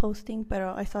was still posting, but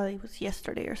I saw it was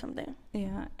yesterday or something.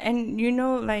 Yeah, and you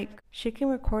know, like, she can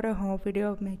record a whole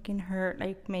video of making her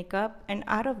like makeup, and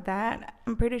out of that,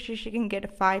 I'm pretty sure she can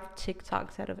get 5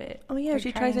 TikToks out of it. Oh yeah, for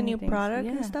she tries a trying new things. product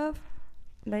and Yeah. stuff.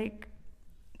 Like,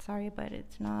 sorry, but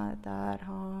it's not that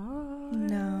hard.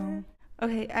 No.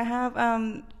 Okay, I have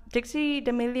Dixie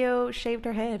D'Amelio shaved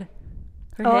her head.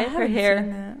 Her I head, her haven't hair.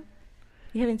 seen that.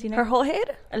 You haven't seen it? Her whole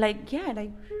head? Like, yeah, like.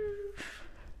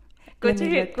 Go Let to me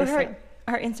her, look go this her, up.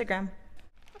 her Instagram.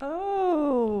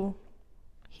 Oh,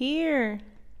 here.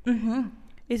 Mm-hmm.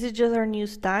 Is it just her new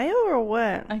style or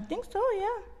what? I think so,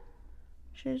 yeah.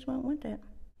 She just went with it.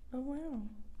 Oh wow.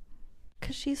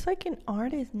 Cause she's like an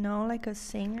artist, no, like a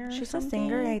singer. or She's a something.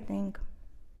 singer, I think.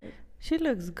 She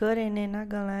looks good in it. Not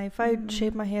gonna lie. If I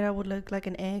shaved my head, I would look like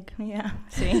an egg. Yeah,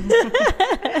 same.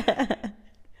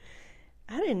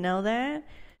 I didn't know that.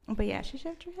 But yeah, she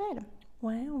shaved her head.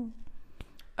 Wow.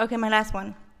 Okay, my last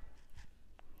one.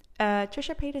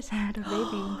 Trisha Paytas had a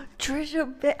baby.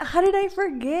 Trisha, how did I And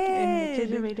forget?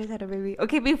 Trisha Paytas had a baby.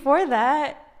 Okay, before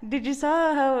that, did you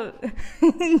saw how? I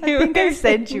think I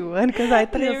sent you one because I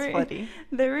thought it was They funny.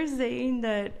 They were saying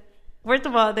that, first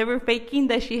of all, they were faking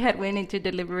that she had went into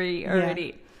delivery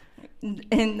already.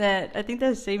 And that, I think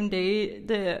that same day,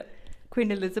 the Queen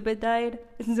Elizabeth died.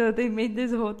 So they made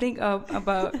this whole thing up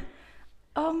about,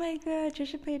 oh my God,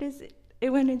 Trisha Paytas, it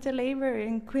went into labor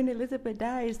and Queen Elizabeth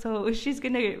died. So she's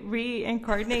going to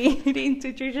reincarnate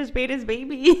into Trisha Paytas'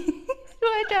 baby.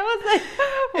 Which I was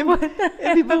like, what the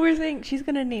And people were saying she's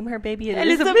gonna name her baby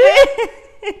Elizabeth.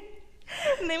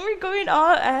 And they were going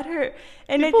all at her,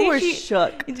 and People I think were she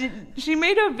shook. She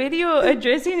made a video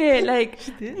addressing it, like,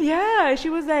 She did? yeah, she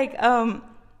was like,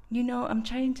 you know, I'm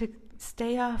trying to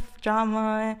stay off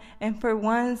drama, and for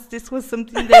once, this was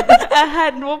something that I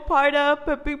had no part of.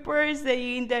 But people are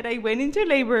saying that I went into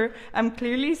labor. I'm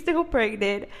clearly still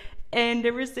pregnant. And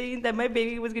they were saying that my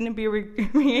baby was going to be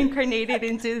reincarnated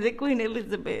into the Queen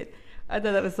Elizabeth. I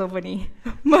thought that was so funny.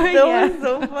 But That yeah. was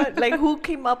so fun. Like, who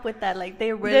came up with that? Like,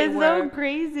 they really That's were. so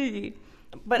crazy.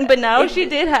 But now it- she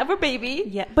did have a baby.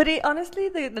 Yeah, but it, honestly,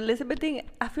 the Elizabeth thing,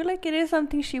 I feel like it is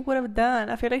something she would have done.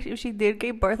 I feel like if she did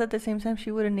give birth at the same time,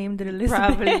 she would have named it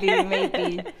Elizabeth. Probably,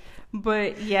 maybe.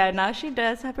 But yeah, now she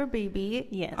does have her baby.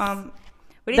 Yes. What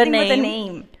do you The think with the name?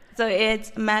 name? So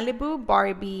it's Malibu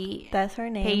Barbie, That's her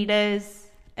name. Paytas,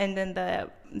 and then the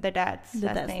dad's The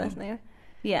last dad's name. last name.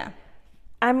 Yeah.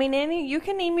 I mean, you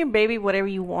can name your baby whatever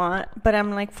you want, but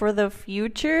I'm like, for the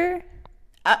future.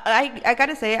 I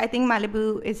gotta say, I think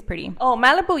Malibu is pretty. Oh,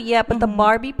 Malibu, yeah, but the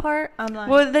Barbie part, I'm like.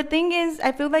 Well, the thing is,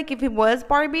 I feel like if it was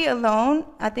Barbie alone,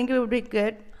 I think it would be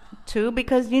good too,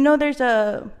 because you know there's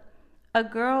a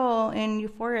girl in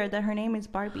Euphoria that her name is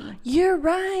Barbie. You're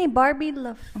right, Barbie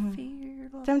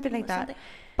LaFear. Something like that.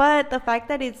 But the fact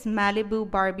that it's Malibu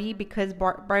Barbie, because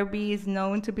Barbie is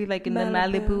known to be like in the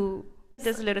Malibu,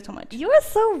 just a little too much. You are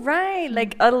so right.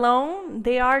 Like, alone,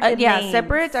 they are good Yeah, names.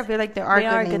 separate, I feel like they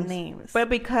are good names. But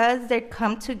because they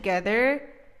come together,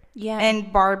 Yeah.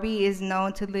 and Barbie is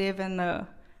known to live in the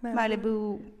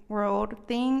Malibu world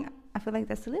thing, I feel like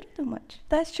that's a little too much.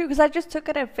 That's true, because I just took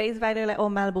it at face value, like, oh,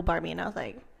 Malibu Barbie, and I was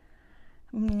like,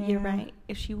 you're right.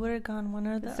 If she would have gone one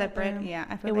or the Separate, other, yeah,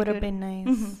 I feel it like would have it- been nice.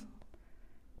 Mhm.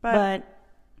 But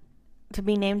to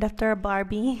be named after a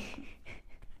Barbie,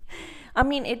 I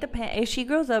mean, it depends. If she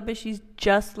grows up and she's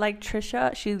just like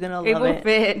Trisha, she's gonna love it. It will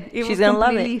fit. It She's will gonna love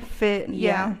it. completely fit.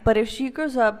 Yeah. But if she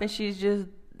grows up and she's just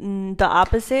the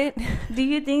opposite, Do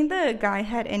you think the guy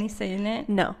had any say in it?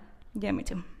 no, Yeah, me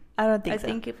too. I don't think I so.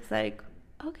 think it was like,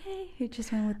 okay, he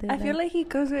just went with it. I feel like he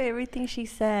goes with everything she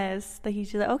says. Like,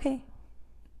 he's just like, okay.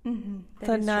 Mm-hmm,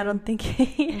 So no, I don't think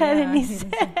he had any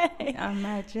say.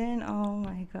 Imagine, oh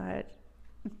my God.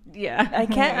 Yeah.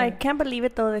 I can't believe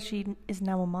it though that she is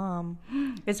now a mom.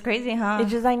 It's crazy, huh?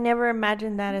 It's just I never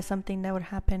imagined that as something that would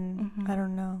happen. Mhm. I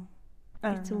don't know. I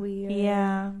don't It's know. weird.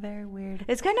 Yeah, very weird.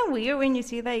 It's kind of weird when you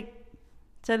see like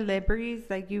celebrities,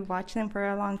 like you watch them for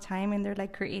a long time and they're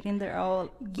like creating their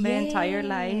entire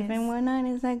life Yes. and whatnot.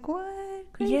 It's like, what?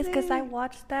 Yes, because I Crazy.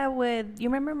 watched that with, you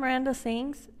remember Miranda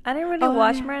Sings? I didn't really Oh,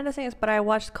 watch yeah. Miranda Sings, but I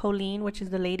watched Colleen, which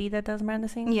is the lady that does Miranda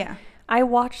Sings. Yeah. I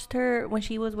watched her when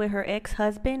she was with her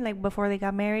ex-husband, like before they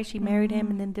got married. She married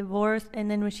him and then divorced. And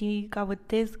then when she got with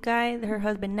this guy, her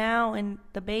husband now, and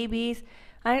the babies,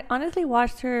 I honestly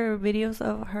watched her videos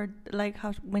of her, like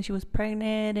how when she was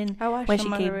pregnant and I watched when she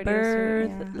some of her gave videos birth,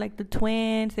 too, yeah. like the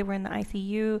twins, they were in the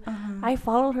ICU. Uh-huh. I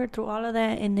followed her through all of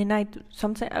that, and then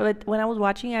when I was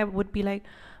watching, I would be like,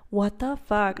 "What the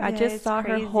fuck?" I Yeah, just it's saw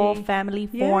her whole crazy. family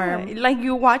Yeah, form. like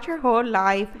you watch your whole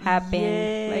life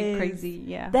happen like Yes. crazy.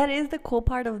 Yeah. That is the cool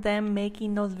part of them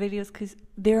making those videos, because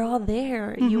they're all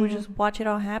there. You would Mhm. just watch it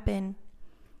all happen.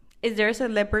 Is there a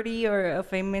celebrity or a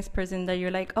famous person that you're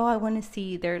like, oh, I want to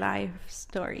see their life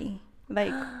story,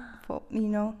 like,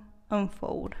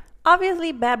 unfold?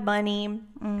 Obviously, Bad Bunny,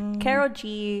 Mm. Karol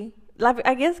G. Like,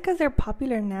 I guess because they're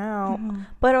popular now. Mhm.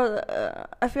 But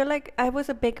I feel like I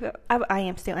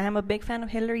am a big fan of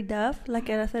Hilary Duff. Like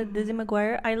I said, Lizzie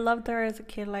McGuire. I loved her as a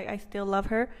kid. Like, I still love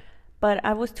her. But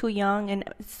I was too young, and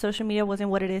social media wasn't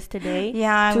what it is today.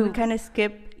 Yeah, to we kind of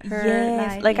skip her.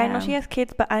 Yes, like I know yeah. she has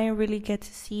kids, but I didn't really get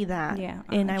to see that. Yeah,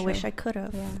 and I true. wish I could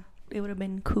have. Yeah. It would have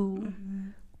been cool.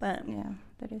 Mhm. But Yeah,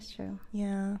 that is true.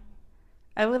 yeah.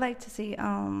 I would like to see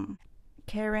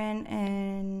Karen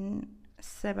and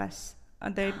Sebas,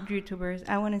 the YouTubers.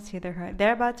 I want to see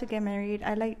they're about to get married.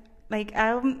 I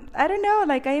don't know,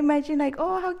 like I imagine like,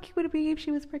 oh, how cute would it be if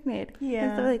she was pregnant? Yeah.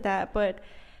 And stuff like that. But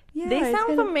yeah, They it's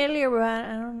sound gonna- familiar, but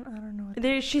I don't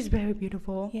know. She's very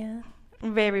beautiful. Yeah.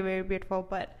 Very, very beautiful.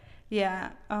 But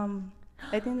yeah,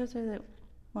 I think those are the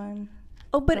one.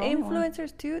 Oh, but the only one.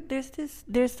 influencers too.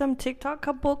 There's some TikTok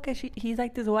couple, cause he's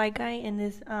like this white guy and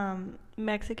this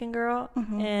Mexican girl,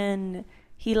 Mhm. and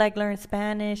he like learned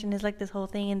Spanish, and it's like this whole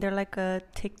thing, and they're like a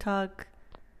TikTok,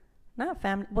 not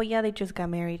family. Well, yeah, they just got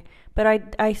married, but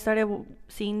I started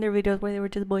seeing their videos where they were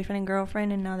just boyfriend and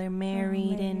girlfriend, and now they're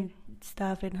married and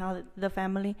stuff, and how the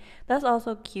family. That's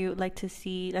also cute, like to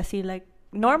see. I see like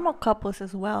normal couples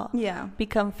as well Yeah.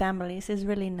 become families. Is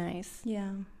really nice.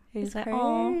 Yeah. It's It's like,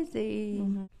 oh. crazy.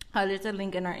 Mhm. There's a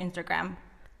link in our Instagram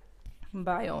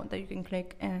bio that you can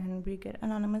click and we get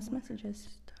anonymous messages.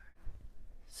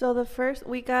 So the first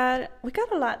we got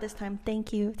a lot this time.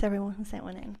 Thank you to everyone who sent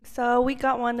one in. So we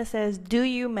got one that says, "Do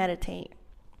you meditate?"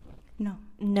 No.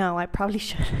 No, I probably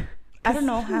should. I don't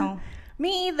know how.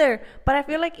 Me either, but I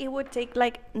feel like it would take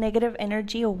like negative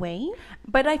energy away.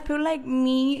 But I feel like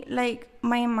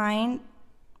my mind,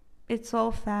 it's so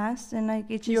fast and like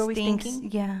it just You're always thinks.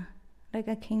 thinking? Yeah. Like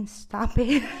I can't stop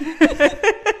it.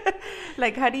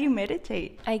 Like how do you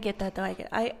meditate? I get that though.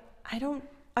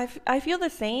 I feel the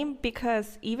same,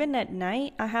 because even at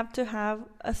night I have to have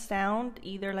a sound,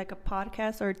 either like a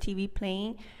podcast or a TV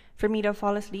playing, for me to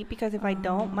fall asleep, because if I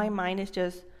don't, my mind is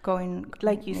just Going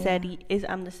like you yeah. said,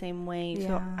 I'm the same way.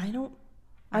 So Yeah. I don't,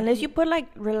 unless you put like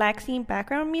relaxing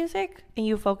background music and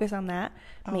you focus on that,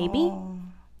 maybe. Oh.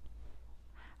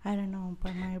 I don't know,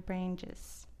 but my brain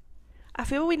just I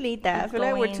feel we need that. I It's feel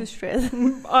like we're going. too stressed.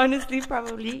 honestly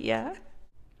probably, yeah.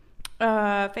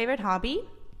 Favorite hobby?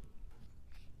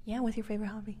 Yeah, what's your favorite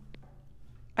hobby?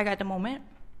 I got the moment.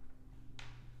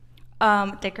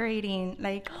 Decorating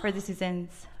like for the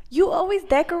seasons. You always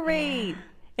decorate.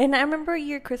 And I remember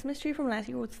your Christmas tree from last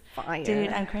year was fire. Dude,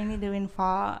 I'm currently doing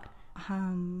fall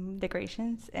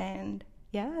decorations, and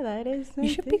yeah, that is. You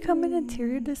should become an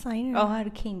interior designer. Oh, I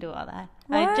can't do all that.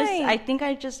 Why? I think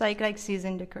I just like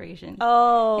season decoration.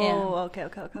 Oh, Yeah. okay.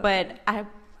 But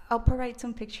I'll provide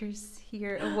some pictures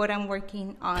here of what I'm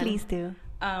working on. Please do.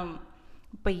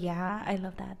 But yeah, I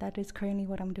love that. That is currently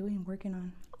what I'm doing, working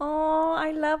on. Oh,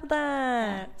 I love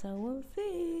that. So we'll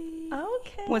see.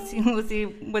 Okay. We'll see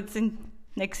what's in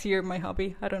next year. My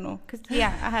hobby, I don't know, cause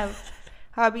yeah, I have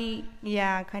hobby.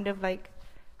 Yeah, kind of like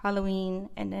Halloween,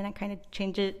 and then I kind of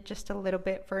change it just a little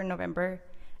bit for November,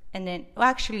 and then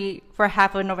actually for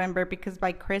half of November, because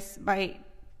by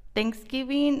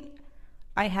Thanksgiving,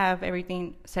 I have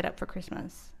everything set up for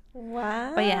Christmas.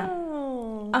 Wow. But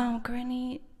yeah,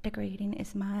 currently decorating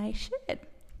is my shit.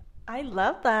 I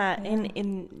love that. Yeah.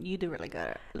 And you do really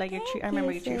good. Like your tree. I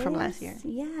remember your tree from last year.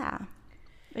 Yeah.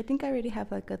 I think I already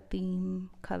have like a theme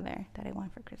color that I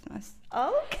want for Christmas.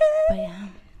 Okay. But yeah,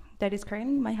 that is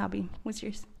currently my hobby. What's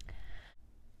yours?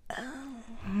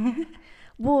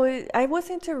 Well, I was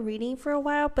into reading for a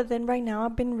while, but then right now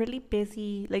I've been really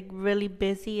busy. Like really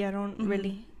busy. I don't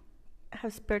really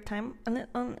have spare time.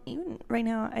 Even right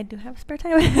now I do have spare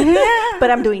time. But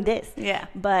I'm doing this. Yeah.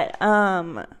 But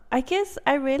I guess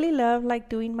I really love like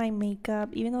doing my makeup,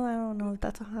 even though I don't know if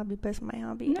that's a hobby, but it's my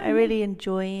hobby. No, I really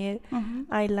enjoy it. Mhm.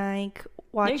 I like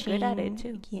watching. You're good at it,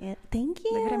 too. Yeah, thank you.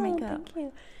 You're good at makeup. Thank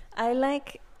you. I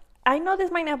like I know this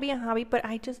might not be a hobby, but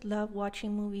I just love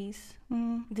watching movies.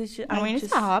 It's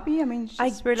a hobby. I mean,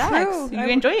 just relax. True. You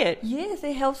enjoy it. Yes,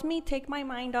 it helps me take my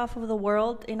mind off of the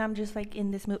world, and I'm just like in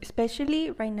this movie.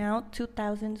 Especially right now,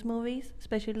 2000s movies,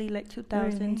 especially like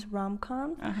 2000s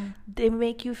rom-coms. They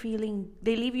make you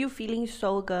they leave you feeling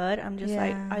so good. I'm just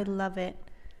like, I love it.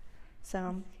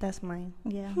 So that's mine.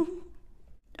 Yeah.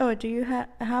 Oh, do you have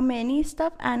how many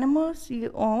stuffed animals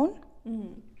you own?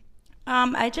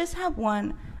 I just have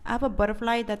one. I have a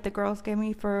butterfly that the girls gave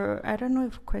me for, I don't know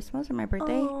if Christmas or my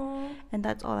birthday. Aww. And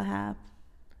that's all I have.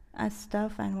 As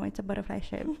stuffed animal. It's a butterfly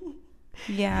shape.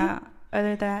 Yeah.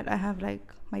 Other than that, I have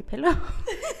like my pillow.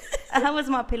 I have a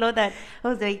small pillow that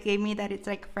Jose gave me that it's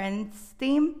like Friends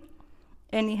theme.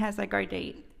 And it has like our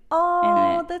date.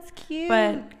 Oh, that's cute.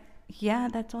 But yeah,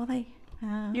 that's all I have.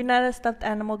 You're not a stuffed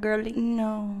animal girly?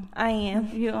 No. I am.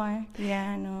 You are?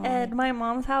 Yeah, I know. At my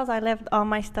mom's house, I left all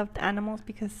my stuffed animals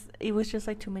because it was just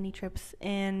like too many trips.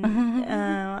 And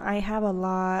I have a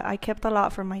lot. I kept a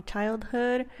lot from my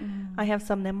childhood. I have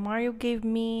some that Mario gave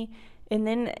me. And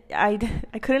then I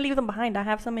couldn't leave them behind. I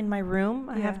have some in my room.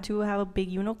 I have two. I have a big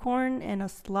unicorn and a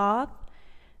sloth.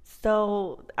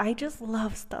 So I just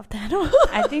love stuffed animals.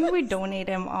 I think we donate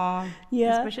them all.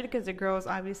 Yeah. Especially because the girls,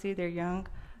 obviously, they're young.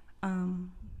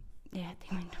 Yeah, I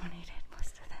think we donated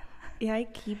most of them. Yeah, I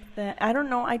keep that. I don't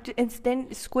know. It's then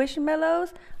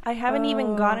Squishmallows. I haven't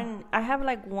even gotten. I have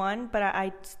like one, but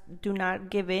I do not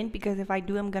give in because if I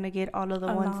do, I'm gonna get all of the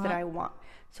ones that I want.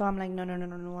 So I'm like,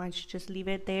 no. I should just leave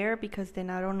it there because then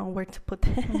I don't know where to put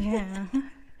them. Yeah.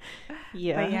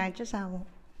 Yeah. But yeah, I just have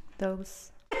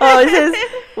those. Oh, it says,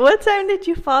 what time did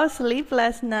you fall asleep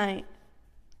last night?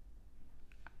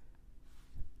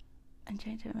 I'm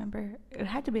trying to remember. It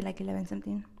had to be like 11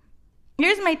 something.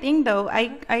 Here's my thing though. I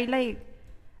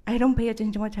don't pay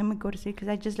attention what time I go to sleep because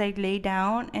I just like lay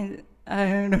down and I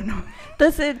don't know.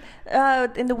 Does it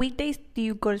in the weekdays do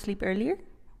you go to sleep earlier?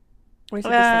 Or is it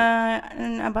the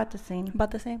same? About the same.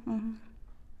 About the same?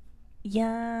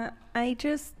 Yeah, I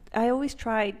always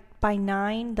try by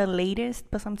 9 the latest,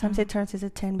 but sometimes it turns into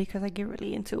 10 because I get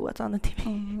really into what's on the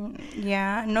TV.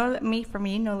 Yeah, for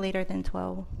me no later than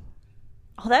 12.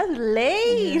 Oh, that's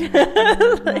late. Yeah,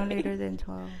 no later than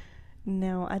 12.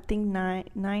 No, I think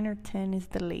 9 or 10 is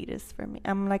the latest for me.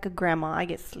 I'm like a grandma. I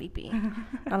get sleepy.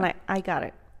 I'm like, I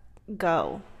gotta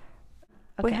go.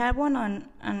 Okay. We had one on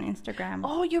Instagram.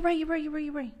 Oh, you're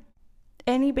right.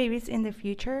 Any babies in the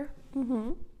future?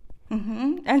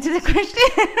 Answer the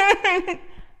question.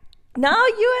 No,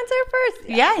 you answer first.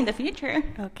 Yeah, in the future.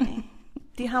 Okay.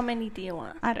 How many do you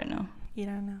want? I don't know. You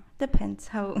don't know. Depends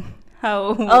how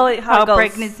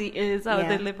pregnancy is, how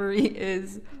delivery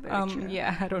is.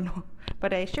 Yeah, I don't know.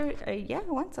 But I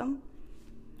want some.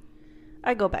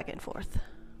 I go back and forth.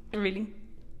 Really?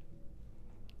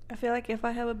 I feel like if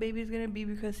I have a baby, it's gonna be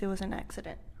because it was an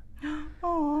accident.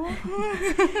 Oh,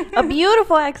 a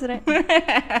beautiful accident, but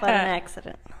an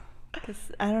accident. Because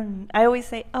I always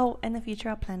say, in the future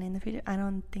I'll plan it in the future. I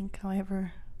don't think,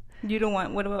 however. You don't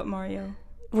want, what about Mario?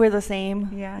 We're the same.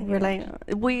 Yeah.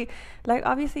 We're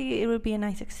obviously it would be a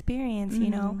nice experience, you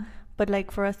know, but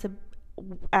like for us to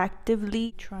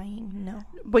actively trying, no.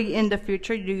 But in the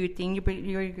future, do you think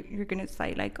you're going to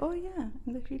say like, oh yeah,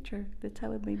 in the future, that's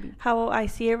how it may be? How I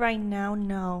see it right now,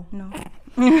 no.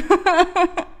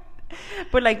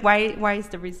 But like, why is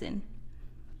the reason?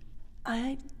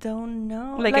 I don't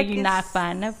know. Like are you not a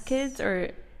fan of kids or?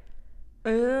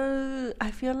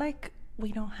 I feel like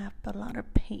we don't have a lot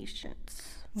of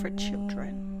patience for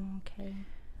children. Okay.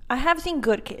 I have seen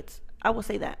good kids. I will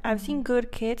say that. I've seen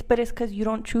good kids, but it's because you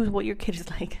don't choose what your kid is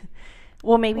like.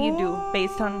 Well, maybe you do,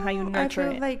 based on how you nurture it.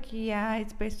 I feel like,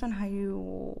 it's based on how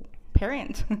you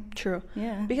parent. True.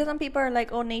 Yeah. Because some people are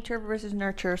like, nature versus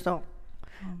nurture, so.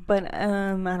 But, I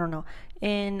don't know.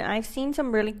 And I've seen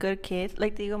some really good kids.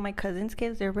 Like, my cousin's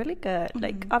kids, they're really good.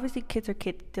 Like, obviously, kids are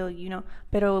kids still, you know.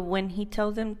 But when he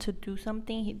tells them to do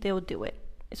something, they'll do it.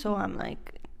 So I'm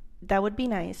like, that would be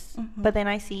nice. But then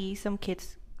I see some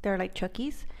kids, they're like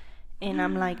Chuckies. And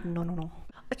I'm like, no.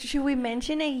 Should we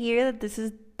mention it here that this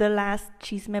is the last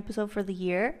Chisme episode for the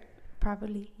year?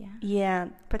 Probably, yeah. Yeah.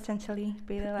 Potentially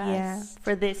be the last. Yeah,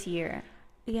 for this year.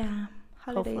 Yeah.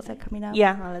 Holidays are coming up.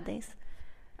 Yeah, holidays.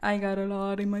 I got a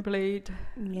lot in my plate.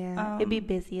 Yeah, it'd be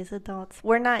busy as adults.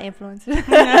 We're not influencers.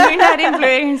 We're not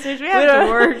influencers. We have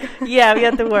to work. Yeah, we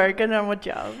have to work a normal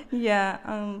job. Yeah,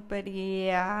 but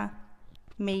yeah,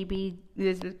 maybe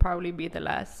this would probably be the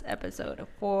last episode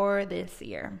for this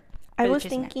year. I was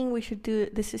thinking we should do,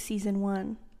 this is season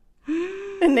 1.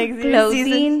 Next year Closing?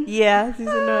 season. Yeah,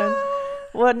 season 1.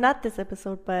 Well, not this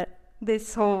episode, but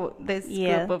this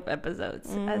Yeah. group of episodes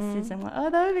as season 1. Oh,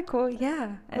 that would be cool.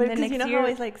 Yeah. And then Because next how year,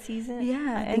 it's like season.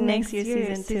 yeah, I think and next year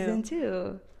season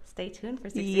 2. Stay tuned for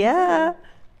season 2. Yeah.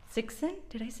 Sixen?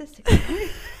 Did I say sixen?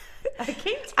 I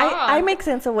can't talk. I make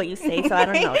sense of what you say, so I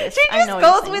don't notice. She I just know what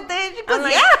you're goes saying. with it. She goes, I'm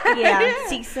like, yeah,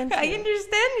 season 2. I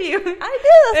understand you. I do.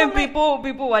 That's And what I'm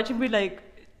people watching be like,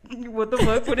 what the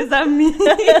fuck? What does that mean?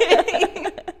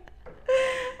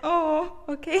 Oh,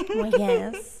 okay. Well,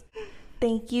 yes.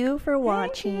 Thank you for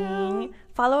watching. you.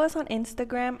 Follow us on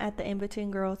Instagram at the In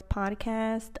Between Girls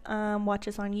Podcast. Watch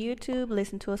us on YouTube.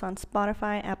 Listen to us on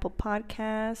Spotify, Apple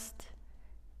Podcast.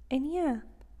 And yeah.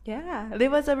 Yeah.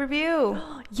 Leave us a review.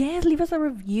 Yes, leave us a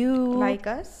review. Like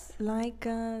us. Like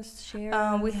us. Share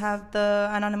us. We have the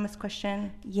anonymous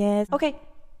question. Yes. Okay.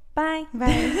 Bye.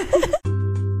 Bye.